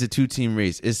to me, it's a 2-team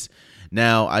race.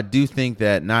 Now, I do think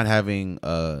that not having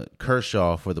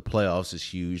Kershaw for the playoffs is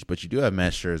huge, but you do have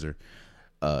Matt Scherzer,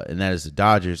 and that is the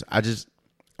Dodgers.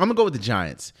 I'm gonna go with the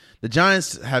Giants. The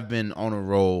Giants have been on a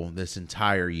roll this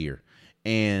entire year,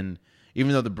 and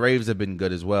even though the Braves have been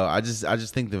good as well, I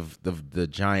just think the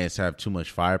Giants have too much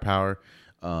firepower.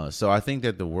 So I think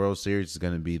that the World Series is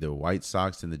going to be the White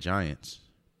Sox and the Giants.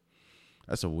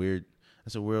 That's a weird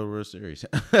World Series.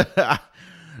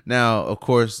 Now, of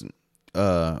course,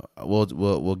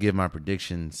 we'll give my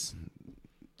predictions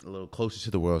a little closer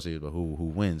to the World Series, but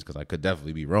who wins? Because I could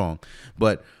definitely be wrong.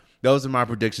 But those are my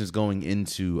predictions going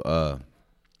into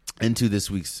this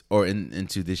week's or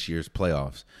into this year's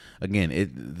playoffs. Again,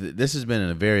 this has been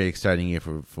a very exciting year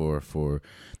for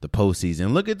the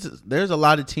postseason. Look there's a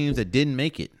lot of teams that didn't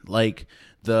make it, like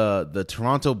the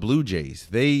Toronto Blue Jays.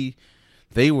 They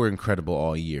were incredible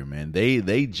all year, man.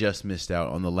 They just missed out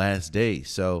on the last day.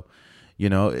 So,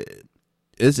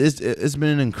 it's been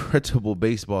an incredible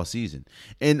baseball season.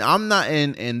 And I'm not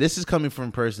and this is coming from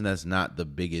a person that's not the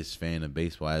biggest fan of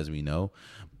baseball, as we know,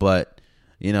 but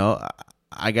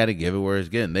I got to give it where it's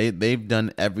getting. They've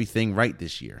done everything right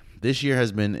this year. This year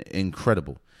has been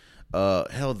incredible.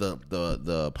 Hell,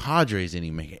 the Padres didn't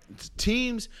even make it.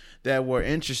 Teams that were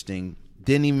interesting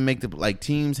didn't even make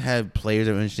teams had players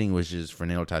that were interesting, which is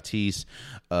Fernando Tatis,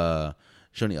 Shohei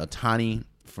Ohtani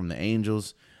from the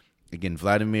Angels. Again,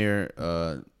 Vladimir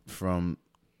from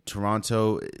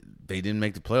Toronto. They didn't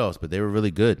make the playoffs, but they were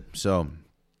really good. So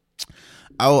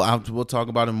we'll talk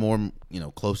about it more,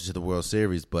 closer to the World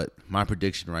Series. But my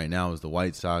prediction right now is the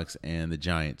White Sox and the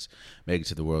Giants make it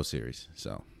to the World Series.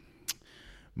 So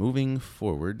moving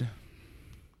forward,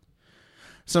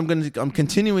 so I'm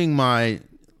continuing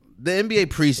the NBA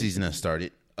preseason has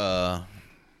started. And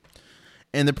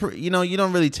you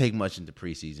don't really take much into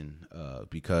preseason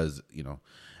because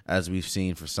as we've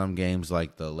seen for some games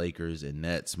like the Lakers and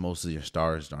Nets, most of your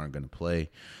stars aren't going to play.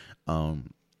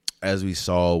 As we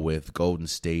saw with Golden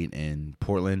State and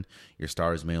Portland, your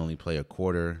stars may only play a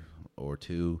quarter or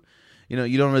two.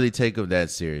 You don't really take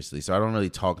that seriously. So I don't really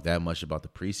talk that much about the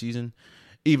preseason,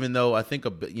 even though I think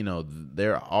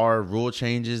there are rule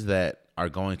changes that are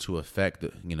going to affect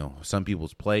some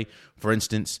people's play. For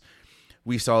instance,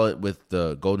 we saw it with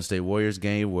the Golden State Warriors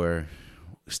game where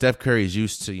Steph Curry is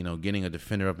used to getting a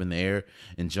defender up in the air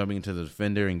and jumping into the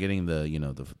defender and getting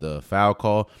the foul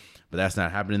call, but that's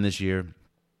not happening this year.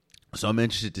 So I'm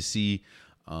interested to see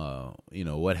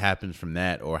what happens from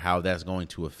that, or how that's going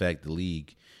to affect the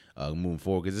league moving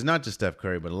forward, because it's not just Steph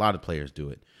Curry, but a lot of players do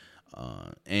it.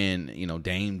 And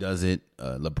Dame does it,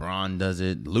 LeBron does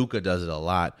it, Luka does it a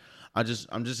lot. I'm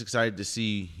just excited to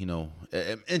see,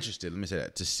 I'm interested, let me say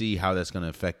that, to see how that's going to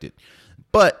affect it.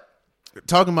 But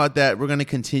talking about that, we're going to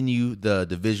continue the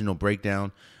divisional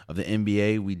breakdown of the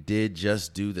NBA. We did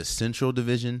just do the Central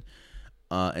Division,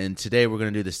 and today we're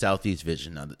going to do the Southeast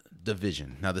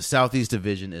Division. Now, the Southeast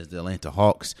Division is the Atlanta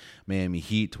Hawks, Miami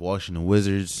Heat, Washington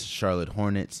Wizards, Charlotte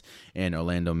Hornets, and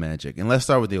Orlando Magic. And let's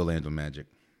start with the Orlando Magic.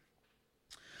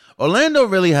 Orlando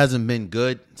really hasn't been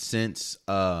good since,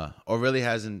 they've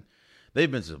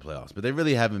been to the playoffs, but they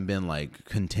really haven't been like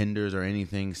contenders or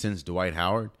anything since Dwight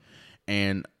Howard.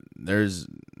 And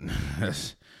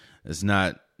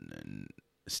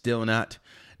still not.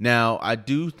 Now, I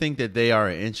do think that they are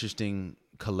an interesting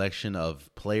collection of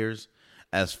players,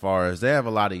 as far as they have a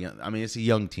lot of it's a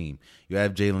young team. You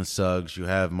have Jalen Suggs, you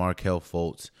have Markelle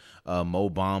Fultz, Mo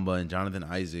Bamba, and Jonathan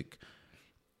Isaac.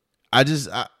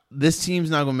 This team's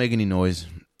not going to make any noise.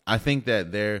 I think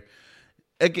that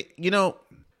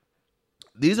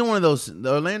these are one of those,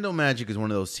 the Orlando Magic is one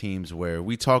of those teams where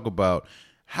we talk about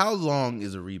how long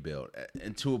is a rebuild,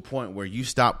 and to a point where you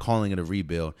stop calling it a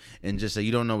rebuild and just say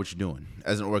you don't know what you're doing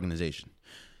as an organization.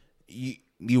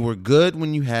 You were good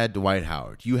when you had Dwight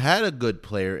Howard. You had a good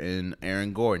player in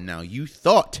Aaron Gordon. Now, you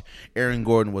thought Aaron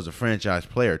Gordon was a franchise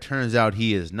player. Turns out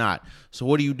he is not. So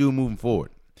what do you do moving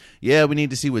forward? Yeah, we need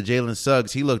to see what Jalen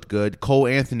Suggs. He looked good. Cole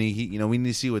Anthony, we need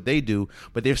to see what they do,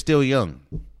 but they're still young.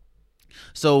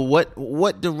 So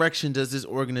what direction does this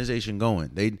organization go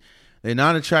in? They're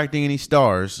not attracting any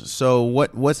stars. So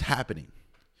what's happening?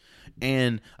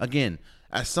 And again,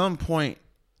 at some point,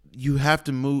 you have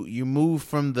to move. You move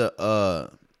from the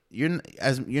you're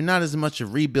not as much a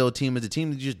rebuild team as a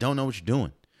team that you just don't know what you're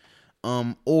doing,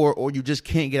 or you just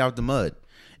can't get out the mud.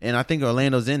 And I think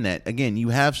Orlando's in that. Again, you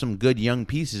have some good young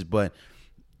pieces, but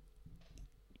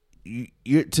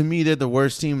to me, they're the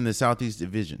worst team in the Southeast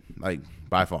Division, like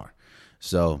by far.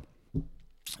 So,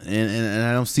 and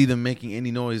I don't see them making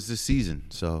any noise this season.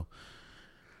 So,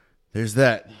 there's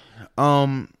that.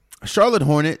 Charlotte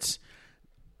Hornets.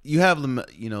 You have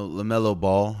LaMelo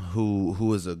Ball,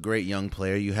 who is a great young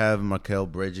player. You have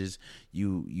Mikal Bridges.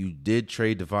 You did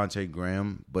trade Devontae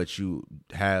Graham, but you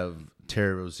have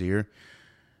Terry Rozier.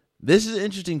 This is an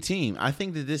interesting team. I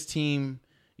think that this team,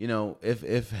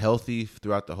 if healthy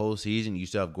throughout the whole season, you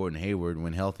still have Gordon Hayward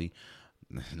when healthy,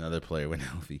 another player when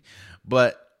healthy.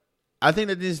 But I think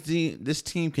that this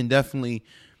team can definitely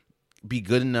be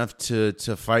good enough to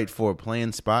fight for a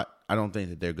play-in spot. I don't think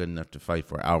that they're good enough to fight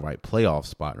for an outright playoff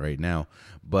spot right now.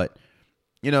 But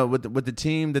with the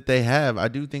team that they have, I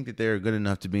do think that they're good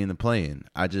enough to be in the play-in.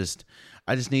 I just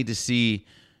need to see,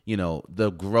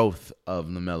 the growth of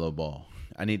LaMelo Ball.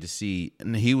 I need to see,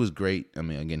 and he was great. I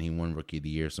mean, again, he won Rookie of the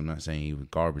Year, so I'm not saying he was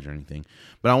garbage or anything.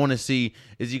 But I want to see,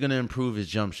 is he going to improve his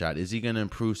jump shot? Is he going to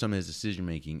improve some of his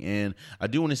decision-making? And I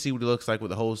do want to see what he looks like with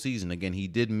the whole season. Again, he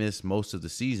did miss most of the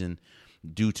season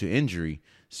due to injury.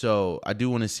 So I do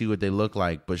want to see what they look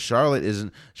like. But Charlotte is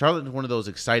one of those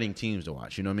exciting teams to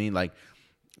watch. You know what I mean? Like,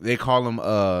 they call them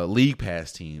league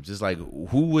pass teams. It's like,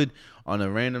 who would, on a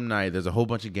random night, there's a whole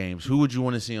bunch of games, who would you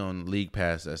want to see on league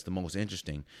pass that's the most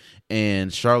interesting?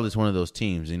 And Charlotte's one of those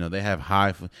teams. They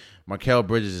have Markel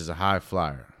Bridges is a high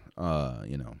flyer.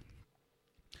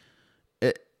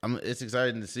 It's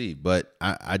exciting to see. But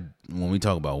I when we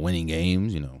talk about winning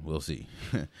games, we'll see.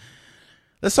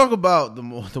 Let's talk about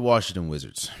the Washington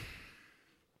Wizards.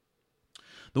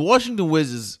 The Washington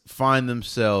Wizards find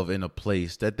themselves in a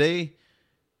place that they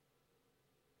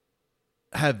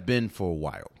have been for a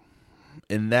while,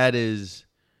 and that is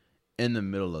in the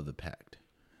middle of the pack.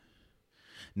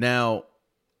 Now,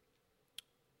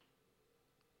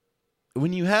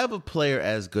 when you have a player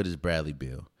as good as Bradley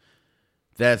Beal,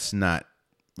 that's not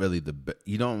really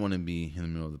you don't want to be in the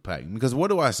middle of the pack. Because what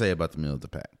do I say about the middle of the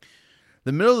pack?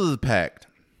 The middle of the pack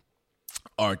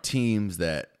are teams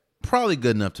that probably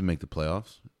good enough to make the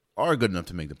playoffs,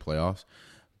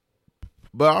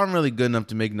 but aren't really good enough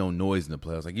to make no noise in the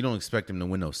playoffs. Like, you don't expect them to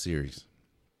win no series.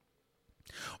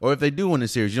 Or if they do win a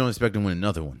series, you don't expect them to win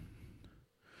another one.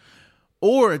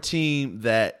 Or a team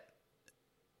that,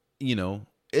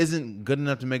 isn't good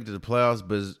enough to make it to the playoffs,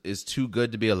 but is too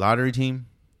good to be a lottery team.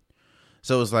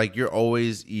 So it's like you're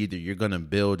always you're going to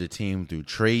build a team through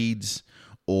trades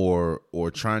or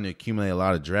trying to accumulate a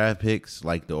lot of draft picks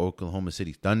like the Oklahoma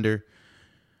City Thunder.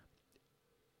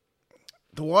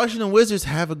 The Washington Wizards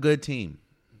have a good team.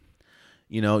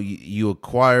 You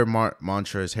acquire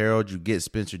Montrezl Harrell, you get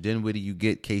Spencer Dinwiddie, you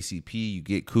get KCP, you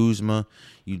get Kuzma.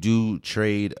 You do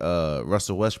trade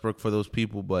Russell Westbrook for those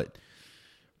people, but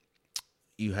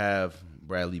you have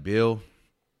Bradley Beal.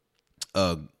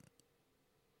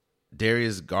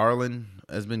 Darius Garland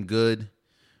has been good.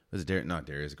 Not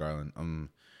Darius Garland.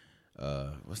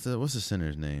 What's the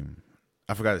center's name?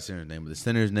 I forgot the center's name, but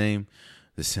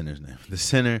the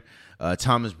center,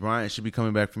 Thomas Bryant should be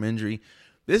coming back from injury.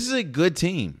 This is a good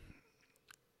team,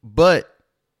 but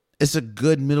it's a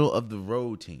good middle of the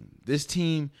road team. This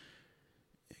team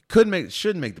should make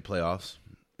the playoffs,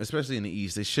 especially in the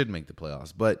East. They should make the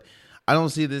playoffs, but I don't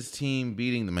see this team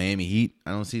beating the Miami Heat.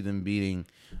 I don't see them beating,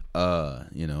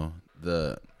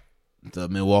 the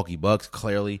Milwaukee Bucks.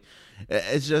 Clearly,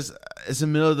 it's a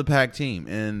middle of the pack team,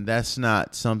 and that's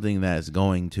not something that's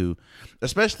going to,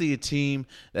 especially a team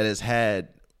that has had.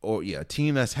 A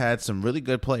team that's had some really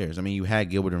good players. I mean, you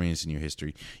had Gilbert Arenas in your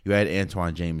history. You had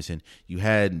Antoine Jameson. You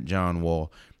had John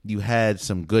Wall. You had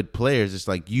some good players. It's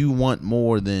like you want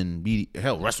more than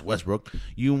Russell Westbrook.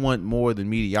 You want more than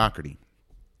mediocrity.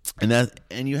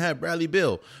 And you have Bradley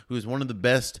Beal, who's one of the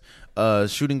best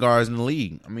shooting guards in the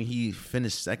league. I mean, he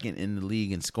finished second in the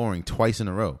league in scoring twice in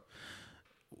a row,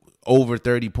 over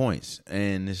 30 points.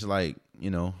 And it's like,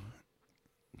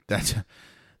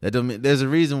 there's a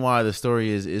reason why the story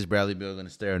is Bradley Beal going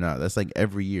to stay or not. That's like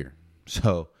every year.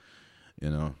 So,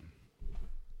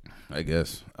 I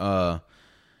guess. The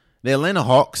Atlanta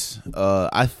Hawks,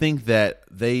 I think that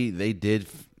they did,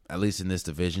 at least in this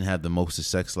division, have the most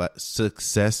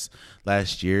success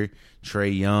last year.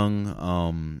 Trae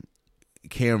Young,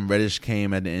 Cam Reddish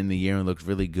came at the end of the year and looked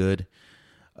really good.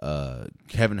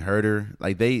 Kevin Huerter,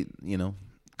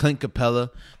 Clint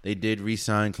Capella, they did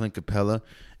re-sign Clint Capella.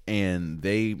 And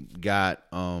they got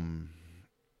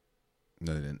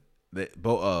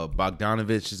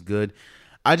Bogdanovich is good.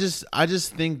 I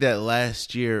just think that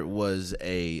last year was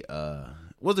a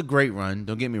great run.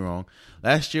 Don't get me wrong.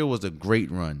 Last year was a great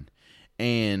run,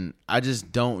 and I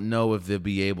just don't know if they'll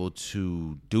be able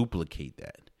to duplicate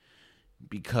that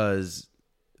because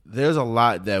there's a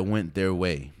lot that went their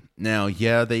way. Now,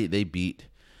 yeah, they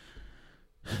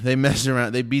messed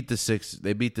around. They beat the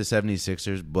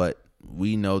 76ers, but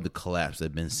we know the collapse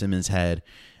that Ben Simmons had,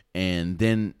 and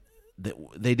then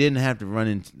they didn't have to run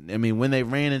into. I mean, when they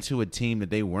ran into a team that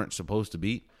they weren't supposed to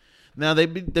beat, now they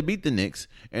beat the Knicks,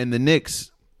 and the Knicks,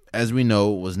 as we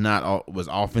know, was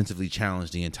offensively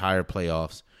challenged the entire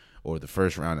playoffs or the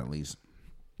first round at least.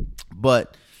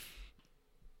 But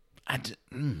I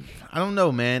don't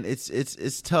know, man.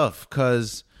 It's tough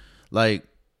because it's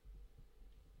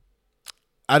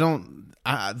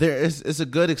a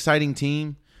good, exciting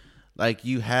team. Like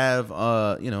you have,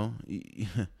 you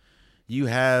You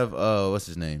have what's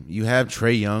his name? You have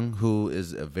Trae Young, who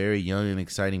is a very young and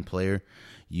exciting player.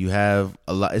 You have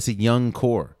a lot. It's a young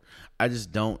core. I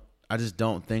just don't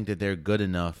think that they're good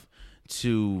enough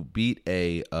to beat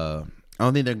a. I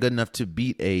don't think they're good enough to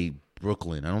beat a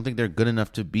Brooklyn. I don't think they're good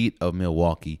enough to beat a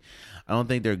Milwaukee. I don't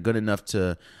think they're good enough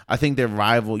to. I think they're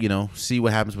rival. See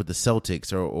what happens with the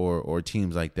Celtics or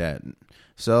teams like that.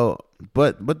 So,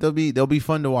 but they'll be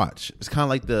fun to watch. It's kind of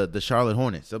like the Charlotte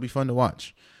Hornets. They'll be fun to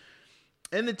watch.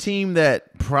 And the team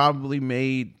that probably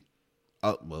made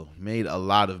a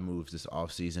lot of moves this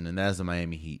offseason, and that's the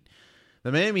Miami Heat.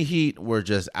 The Miami Heat were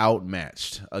just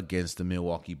outmatched against the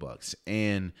Milwaukee Bucks.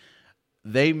 And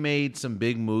they made some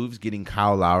big moves getting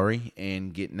Kyle Lowry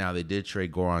now they did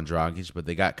trade Goran Dragic, but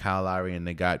they got Kyle Lowry and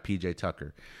they got PJ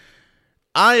Tucker.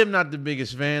 I am not the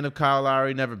biggest fan of Kyle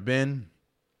Lowry, never been,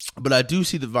 but I do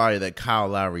see the value that Kyle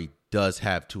Lowry does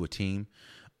have to a team.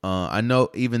 I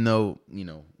know, even though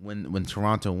when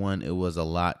Toronto won, it was a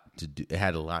lot to do. It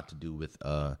had a lot to do with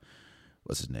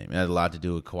what's his name? It had a lot to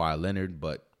do with Kawhi Leonard,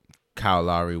 but Kyle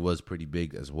Lowry was pretty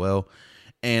big as well.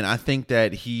 And I think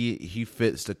that he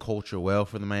fits the culture well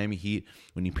for the Miami Heat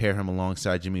when you pair him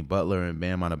alongside Jimmy Butler and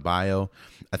Bam Adebayo.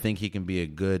 I think he can be a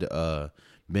good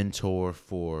mentor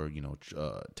for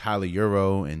Tyler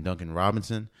Euro and Duncan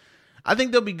Robinson. I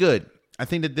think they'll be good. I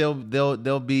think that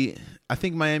they'll be. I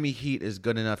think Miami Heat is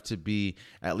good enough to be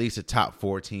at least a top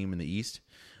 4 team in the East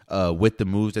with the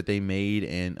moves that they made,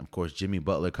 and of course Jimmy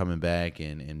Butler coming back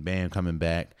and Bam coming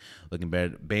back, looking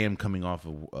better. Bam coming off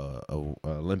a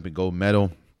Olympic gold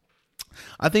medal.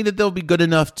 I think that they'll be good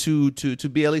enough to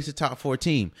be at least a top 4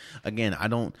 team. Again, I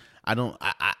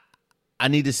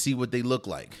need to see what they look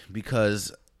like,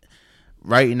 because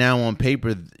right now on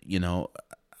paper,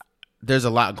 there's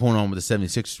a lot going on with the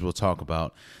 76ers we'll talk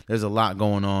about. There's a lot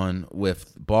going on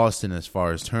with Boston as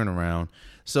far as turnaround.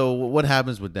 So what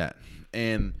happens with that?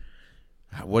 And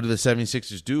what do the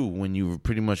 76ers do when you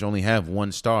pretty much only have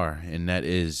one star, and that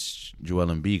is Joel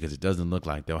Embiid, because it doesn't look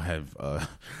like they'll have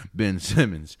Ben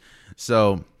Simmons.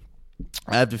 So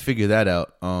I have to figure that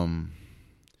out. And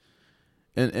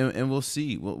we'll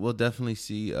see. We'll definitely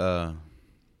see. We'll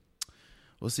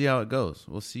see how it goes.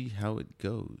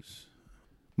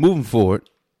 Moving forward,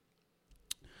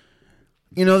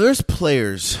 there's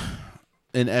players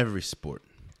in every sport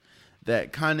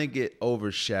that kind of get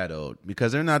overshadowed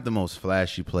because they're not the most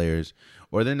flashy players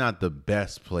or they're not the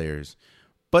best players,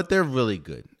 but they're really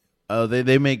good.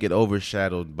 They may get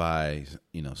overshadowed by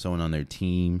someone on their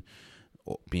team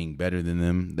being better than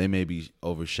them. They may be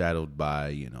overshadowed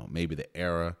by maybe the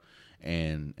era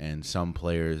and some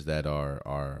players that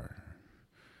are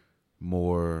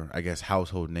more, I guess,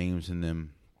 household names in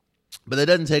them. But that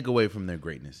doesn't take away from their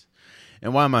greatness.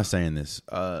 And why am I saying this?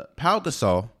 Pau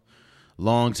Gasol,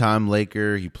 longtime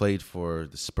Laker. He played for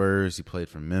the Spurs. He played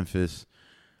for Memphis.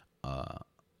 And,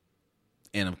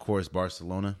 of course,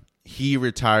 Barcelona. He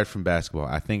retired from basketball,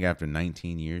 I think, after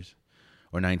 19 years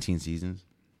or 19 seasons.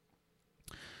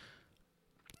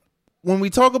 When we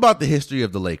talk about the history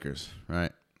of the Lakers,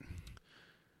 right,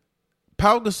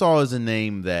 Pau Gasol is a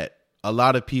name that a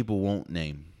lot of people won't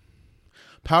name.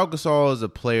 Pau Gasol is a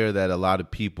player that a lot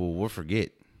of people will forget.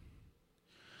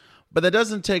 But that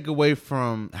doesn't take away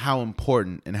from how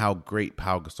important and how great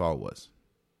Pau Gasol was.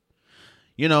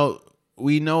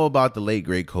 We know about the late,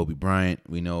 great Kobe Bryant.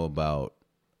 We know about,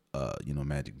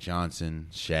 Magic Johnson,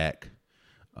 Shaq,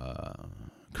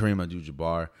 Kareem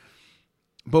Abdul-Jabbar.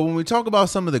 But when we talk about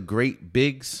some of the great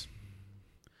bigs,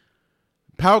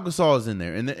 Pau Gasol is in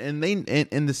there. And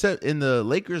the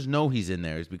Lakers know he's in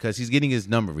there is because he's getting his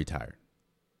number retired.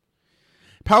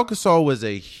 Pau Gasol was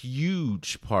a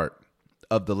huge part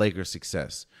of the Lakers'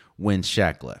 success when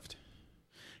Shaq left.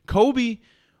 Kobe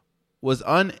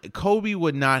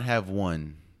would not have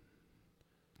won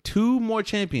 2 more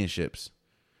championships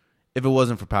if it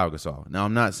wasn't for Pau Gasol. Now,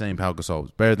 I'm not saying Pau Gasol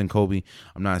was better than Kobe.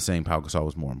 I'm not saying Pau Gasol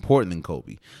was more important than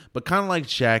Kobe. But kind of like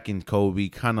Shaq and Kobe,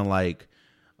 kind of like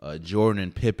Jordan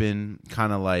and Pippen,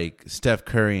 kind of like Steph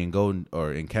Curry and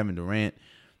Kevin Durant,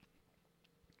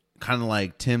 kind of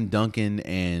like Tim Duncan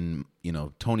and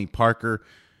Tony Parker.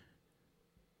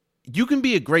 You can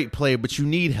be a great player, but you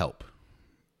need help.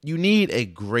 You need a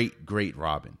great, great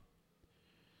Robin.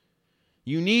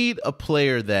 You need a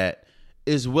player that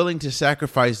is willing to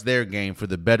sacrifice their game for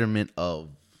the betterment of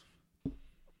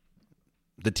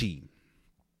the team.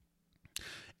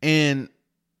 And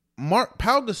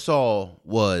Pau Gasol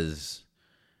was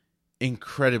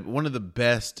incredible, one of the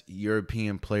best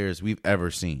European players we've ever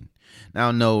seen.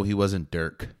 Now, no, he wasn't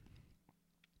Dirk.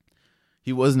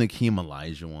 He wasn't Akeem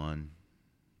Olajuwon.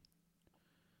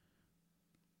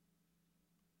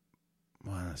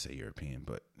 well, I don't say European,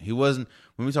 but he wasn't,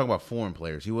 when we talk about foreign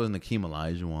players, he wasn't Akeem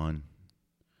Olajuwon.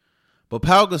 But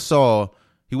Pau Gasol,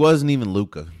 he wasn't even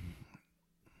Luka.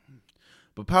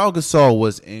 But Pau Gasol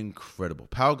was incredible.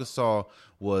 Pau Gasol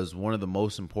was one of the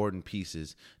most important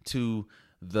pieces to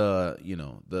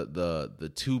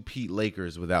the two-peat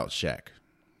Lakers without Shaq.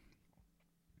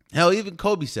 Hell, even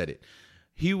Kobe said it.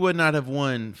 He would not have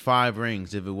won 5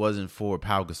 rings if it wasn't for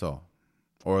Pau Gasol.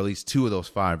 Or at least 2 of those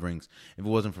 5 rings if it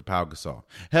wasn't for Pau Gasol.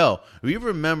 Hell, we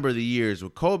remember the years where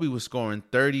Kobe was scoring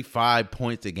 35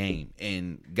 points a game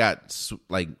and got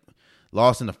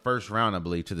lost in the first round, I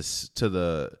believe, to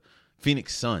the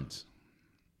Phoenix Suns.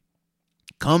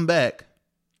 Come back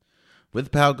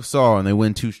with Pau Gasol and they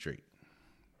win 2 straight.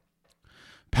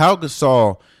 Pau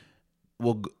Gasol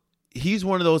he's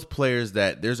one of those players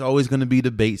that there's always going to be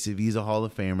debates if he's a Hall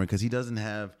of Famer because he doesn't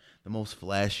have the most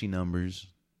flashy numbers.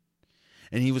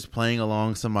 And he was playing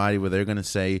along somebody where they're going to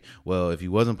say, well, if he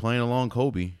wasn't playing along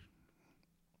Kobe.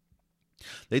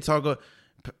 They talk, Pau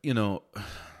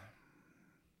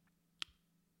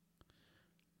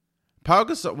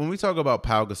Gasol, when we talk about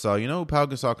Pau Gasol, you know who Pau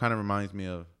Gasol kind of reminds me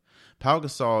of? Pau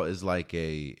Gasol is like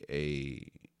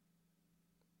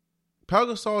Pau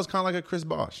Gasol is kind of like a Chris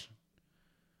Bosh.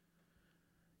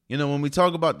 You know, when we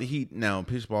talk about the Heat, now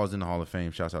Chris Bosh is in the Hall of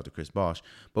Fame, shouts out to Chris Bosh.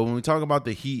 But when we talk about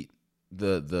the Heat,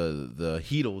 the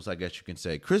Heatles, I guess you can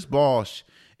say, Chris Bosh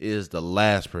is the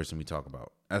last person we talk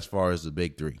about as far as the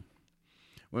big 3.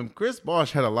 When Chris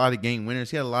Bosh had a lot of game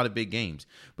winners, he had a lot of big games,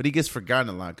 but he gets forgotten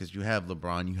a lot because you have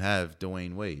LeBron, you have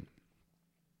Dwayne Wade.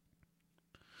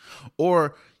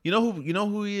 Or you know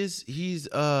who he is? He's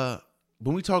when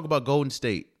we talk about Golden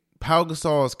State, Pau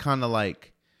Gasol is kind of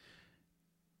like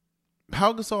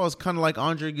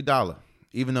Andre Iguodala,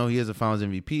 even though he is a Finals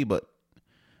MVP. But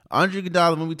Andre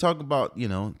Iguodala, when we talk about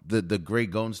the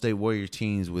great Golden State Warriors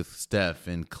teams with Steph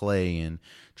and Clay and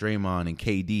Draymond and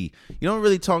KD, you don't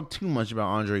really talk too much about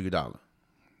Andre Iguodala,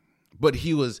 but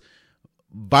he was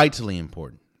vitally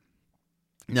important.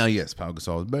 Now, yes, Pau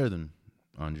Gasol is better than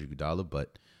Andre Iguodala,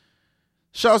 but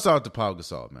shouts out to Pau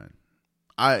Gasol, man.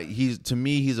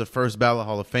 He's a first ballot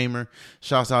Hall of Famer.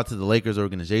 Shouts out to the Lakers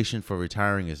organization for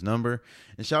retiring his number,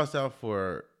 and shouts out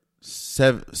for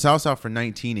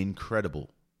 19 incredible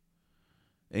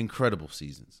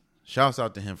seasons. Shouts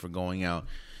out to him for going out.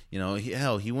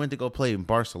 He went to go play in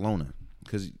Barcelona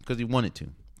because he wanted to.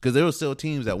 Because there were still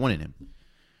teams that wanted him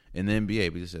in the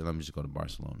NBA, but he said, "Let me just go to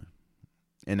Barcelona,"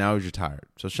 and now he's retired.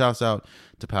 So shouts out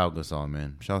to Pau Gasol,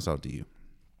 man. Shouts out to you.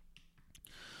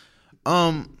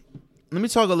 Let me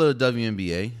talk a little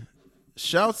WNBA.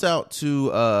 Shouts out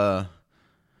to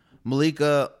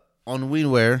Malika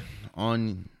Onwinwere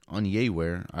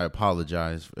Onyewer. I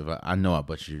apologize if I know I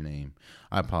butchered your name.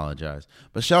 I apologize.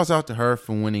 But shouts out to her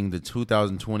for winning the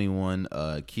 2021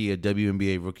 Kia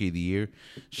WNBA Rookie of the Year.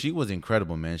 She was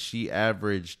incredible, man. She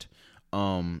averaged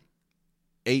 8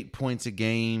 points a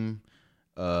game,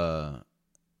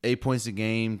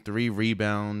 3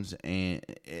 rebounds, and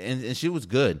she was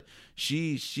good.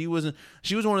 She was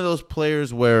one of those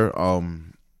players where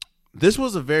this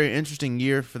was a very interesting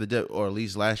year for or at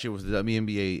least last year was the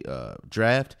WNBA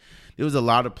draft. There was a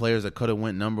lot of players that could have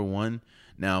went number 1.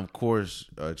 Now, of course,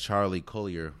 Charlie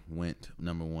Collier went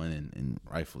number 1, and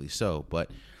rightfully so.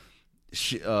 But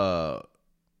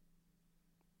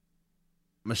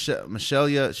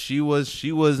Michelia,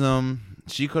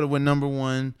 she could have went number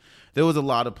 1. There was a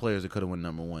lot of players that could have went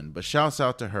number 1. But shouts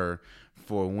out to her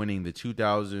for winning the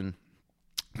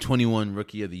 2021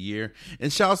 Rookie of the Year.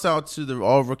 And shouts out to the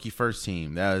all-rookie first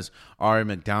team. That is Ari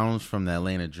McDonald from the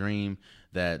Atlanta Dream.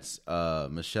 That's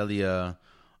Michelia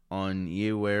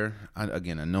Onyewer.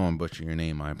 Again, I know I'm butchering your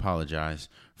name. I apologize.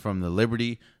 From the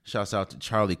Liberty. Shouts out to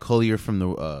Charlie Collier from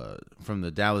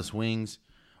the Dallas Wings.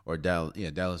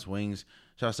 Dallas Wings.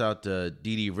 Shouts out to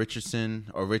Dee Richards,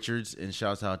 and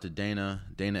shouts out to Dana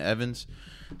Evans.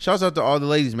 Shouts out to all the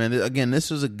ladies, man. Again, this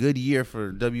was a good year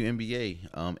for WNBA.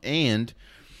 And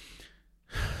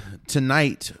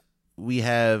tonight we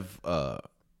have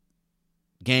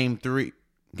Game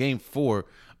 4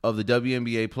 of the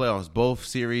WNBA playoffs. Both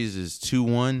series is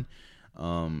 2-1.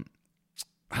 I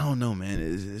don't know, man.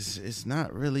 It's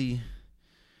not really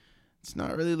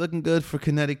looking good for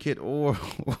Connecticut or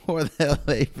the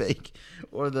LA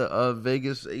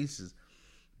Vegas Aces.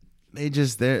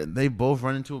 They both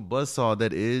run into a buzzsaw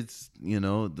that is,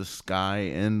 the Sky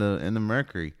and the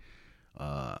Mercury.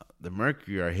 The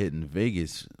Mercury are hitting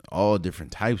Vegas all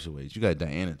different types of ways. You got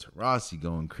Diana Taurasi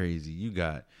going crazy. You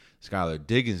got Skylar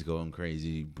Diggins going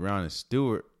crazy. Brittany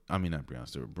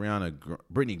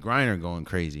Griner going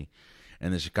crazy.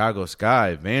 And the Chicago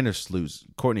Sky,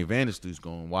 Courtney Vandersloot's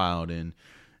going wild. And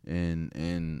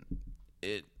and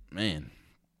it, man,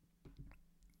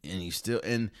 and he's still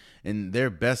and their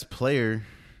best player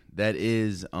that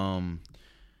is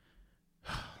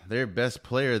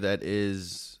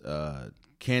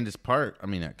Candace Parker.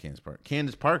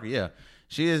 Yeah,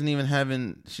 she's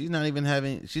not even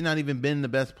been the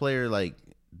best player like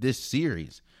this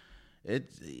series. And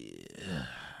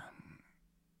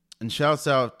shouts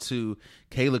out to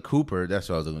Kayla Cooper. That's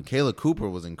what I was doing. Kayla Cooper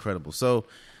was incredible. So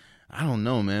I don't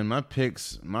know, man. My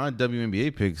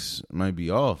WNBA picks might be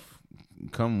off.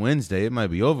 Come Wednesday, it might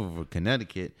be over for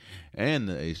Connecticut and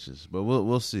the Aces. But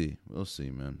we'll see. We'll see,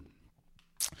 man.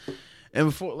 And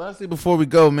before we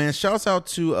go, man, shouts out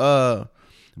to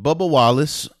Bubba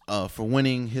Wallace for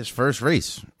winning his first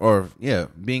race.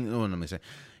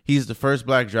 He's the first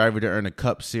black driver to earn a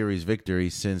Cup Series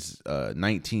victory since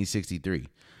 1963.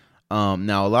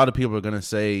 Now, a lot of people are going to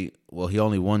say, well, he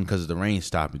only won because of the rain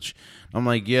stoppage. I'm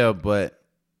like, yeah, but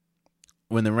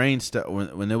when there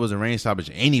was a rain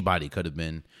stoppage, anybody could have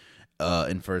been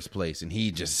in first place, and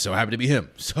he just so happened to be him.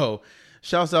 So,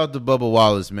 shouts out to Bubba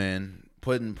Wallace, man,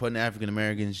 putting African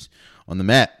Americans on the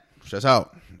map. Shouts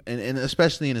out, and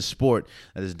especially in a sport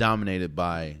that is dominated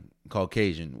by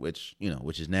Caucasian, which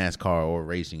is NASCAR or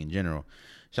racing in general.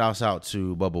 Shouts out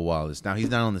to Bubba Wallace. Now, he's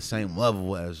not on the same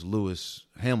level as Lewis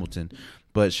Hamilton,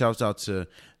 but shouts out to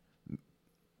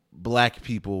black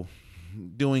people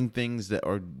doing things that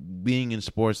are being in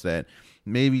sports that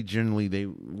maybe generally they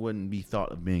wouldn't be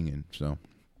thought of being in. So,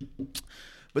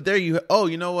 but there you. Oh,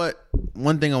 you know what?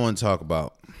 One thing I want to talk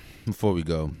about before we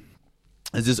go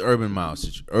is this Urban Meyer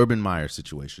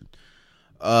situation.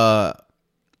 So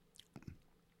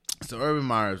Urban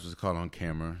Meyer was caught on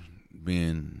camera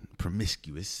being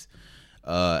promiscuous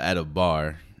at a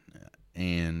bar,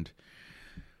 and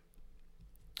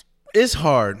it's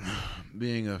hard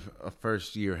being a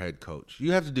first-year head coach.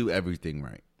 You have to do everything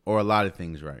right, or a lot of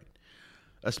things right,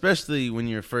 especially when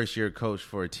you're a first-year coach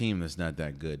for a team that's not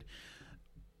that good.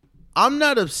 I'm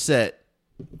not upset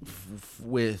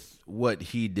with what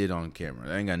he did on camera.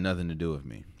 That ain't got nothing to do with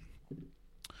me.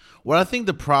 What I think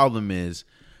the problem is,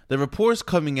 the reports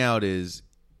coming out is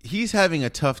he's having a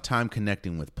tough time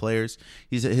connecting with players.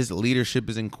 His leadership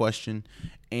is in question,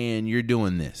 and you're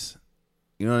doing this.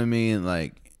 You know what I mean?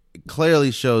 Like, it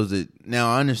clearly shows that.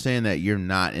 Now, I understand that you're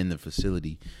not in the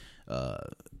facility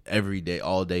every day,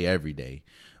 all day, every day.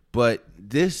 But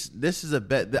this is a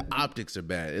bet. The optics are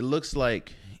bad. It looks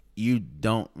like you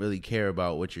don't really care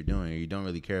about what you're doing, or you don't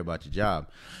really care about your job,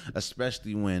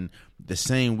 especially when the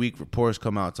same week reports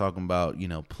come out talking about,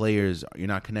 players, you're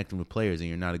not connecting with players, and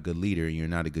you're not a good leader, and you're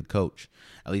not a good coach,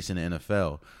 at least in the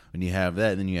NFL. When you have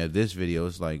that, then you have this video,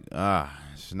 it's like,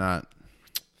 it's not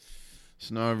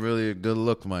really a good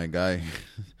look, my guy.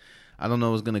 I don't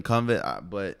know what's going to come of it,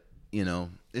 but,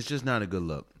 it's just not a good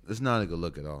look. It's not a good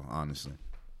look at all, honestly.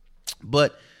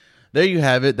 But there you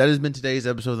have it. That has been today's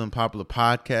episode of the Unpopular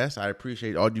Podcast. I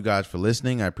appreciate all you guys for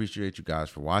listening. I appreciate you guys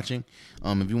for watching.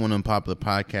 If you want an Unpopular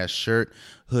Podcast shirt,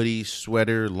 hoodie,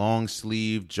 sweater, long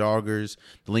sleeve, joggers,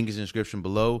 the link is in the description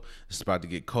below. It's about to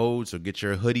get cold, so get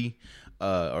your hoodie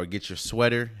or get your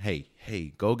sweater. Hey,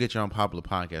 go get your Unpopular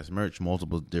Podcast merch.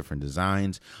 Multiple different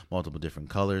designs, multiple different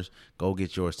colors. Go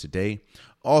get yours today.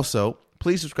 Also,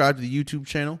 please subscribe to the YouTube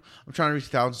channel. I'm trying to reach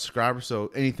 1,000 subscribers,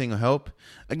 so anything will help.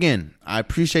 Again, I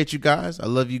appreciate you guys. I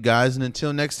love you guys. And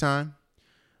until next time,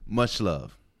 much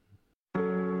love.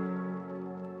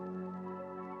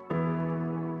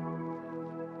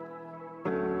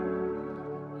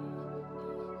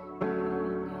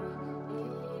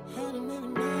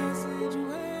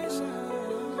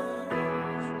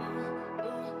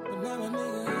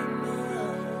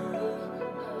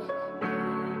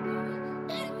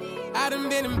 I done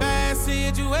been in bad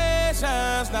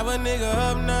situations, now a nigga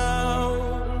up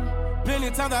now. Plenty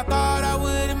times I thought I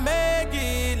wouldn't make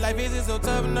it, life isn't so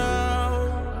tough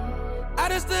now. I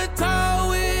just stood tall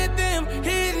with them,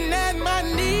 hitting at my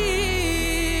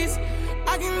knees.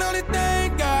 I can only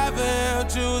thank God for him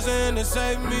choosing to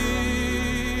save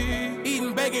me.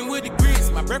 Eating bacon with the grits,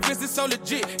 my breakfast is so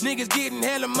legit. Niggas getting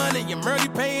hella money, I'm early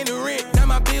paying the rent. Now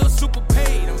my bill's super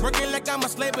paid, I'm working like I'm a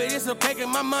slave, but it's okay, cause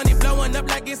my money blowing up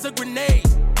like it's a grenade.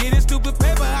 Getting stupid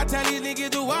paper, I tell these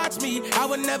niggas to watch me. I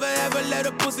would never ever let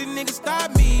a pussy nigga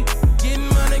stop me. Getting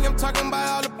money, I'm talking about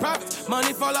all the profits.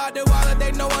 Money fall out the wallet,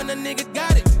 they know when a nigga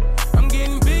got it. I'm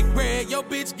getting big bread. bread. Yo,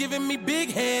 bitch giving me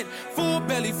big head. Full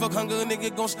belly, fuck hunger,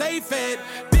 nigga gon' stay fed.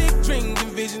 Big dreams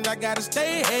and visions, I gotta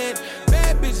stay ahead.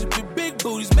 Bad bitches with big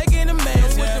booties, making a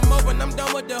mess. With them open, I'm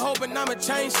done with the hope and I'ma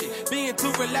change shit. Being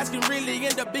too relaxed can really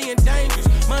end up being dangerous.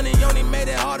 Money only made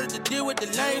it harder to deal with the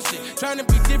lame shit. Trying to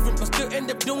be different, but still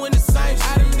end up doing the same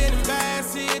shit. I done been in bad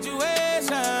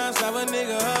situations, slap a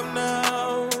nigga up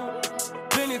now.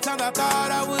 Plenty times I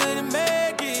thought I wouldn't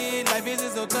make it. Life is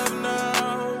just so tough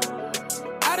now.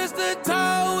 I just stood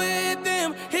tall with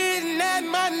them, hitting at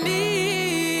my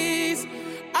knees.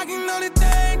 I can only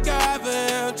thank God for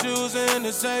him choosing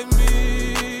to save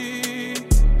me.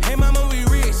 Hey mama, we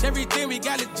rich, everything we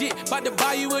got legit. About to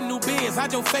buy you a new Benz,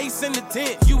 hide your face in the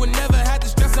tent. You would never have to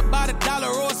stress about $1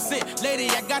 or a cent. Lady,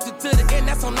 I got you to the end,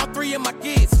 that's on all 3 of my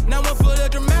kids. Now I'm full of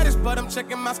dramatics, but I'm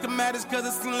checking my schematics. Cause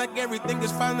it seems like everything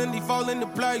is finally falling into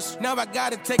place. Now I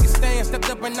gotta take a stand, stepped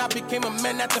up and I became a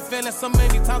man after failing so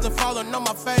many times and falling on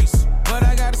my face. But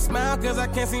I gotta smile cause I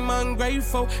can't seem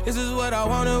ungrateful. This is what I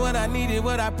wanted, what I needed,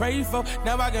 what I prayed for.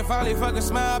 Now I can finally fucking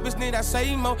smile, bitch, need I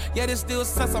say more. Yet it still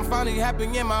sucks, I'm finally happy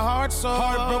in my heart, so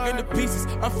heart broken to pieces,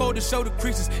 unfolded shoulder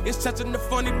creases. It's touching the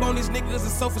funny bone, these niggas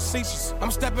are so facetious.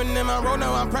 I'm stepping in my role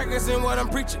now, I'm practicing what I'm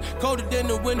preaching. Colder than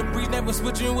the winter breeze, never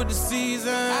switching with the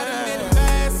season. I done been in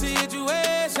bad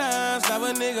situations, slap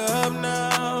a nigga up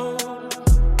now.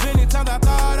 Many times I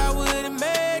thought I wouldn't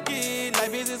make it,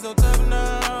 life is just so tough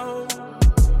now.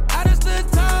 I just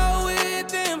stood tall with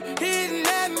them, hitting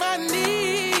at my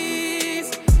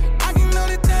knees. I can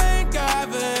only thank God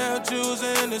for him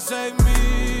choosing to save me.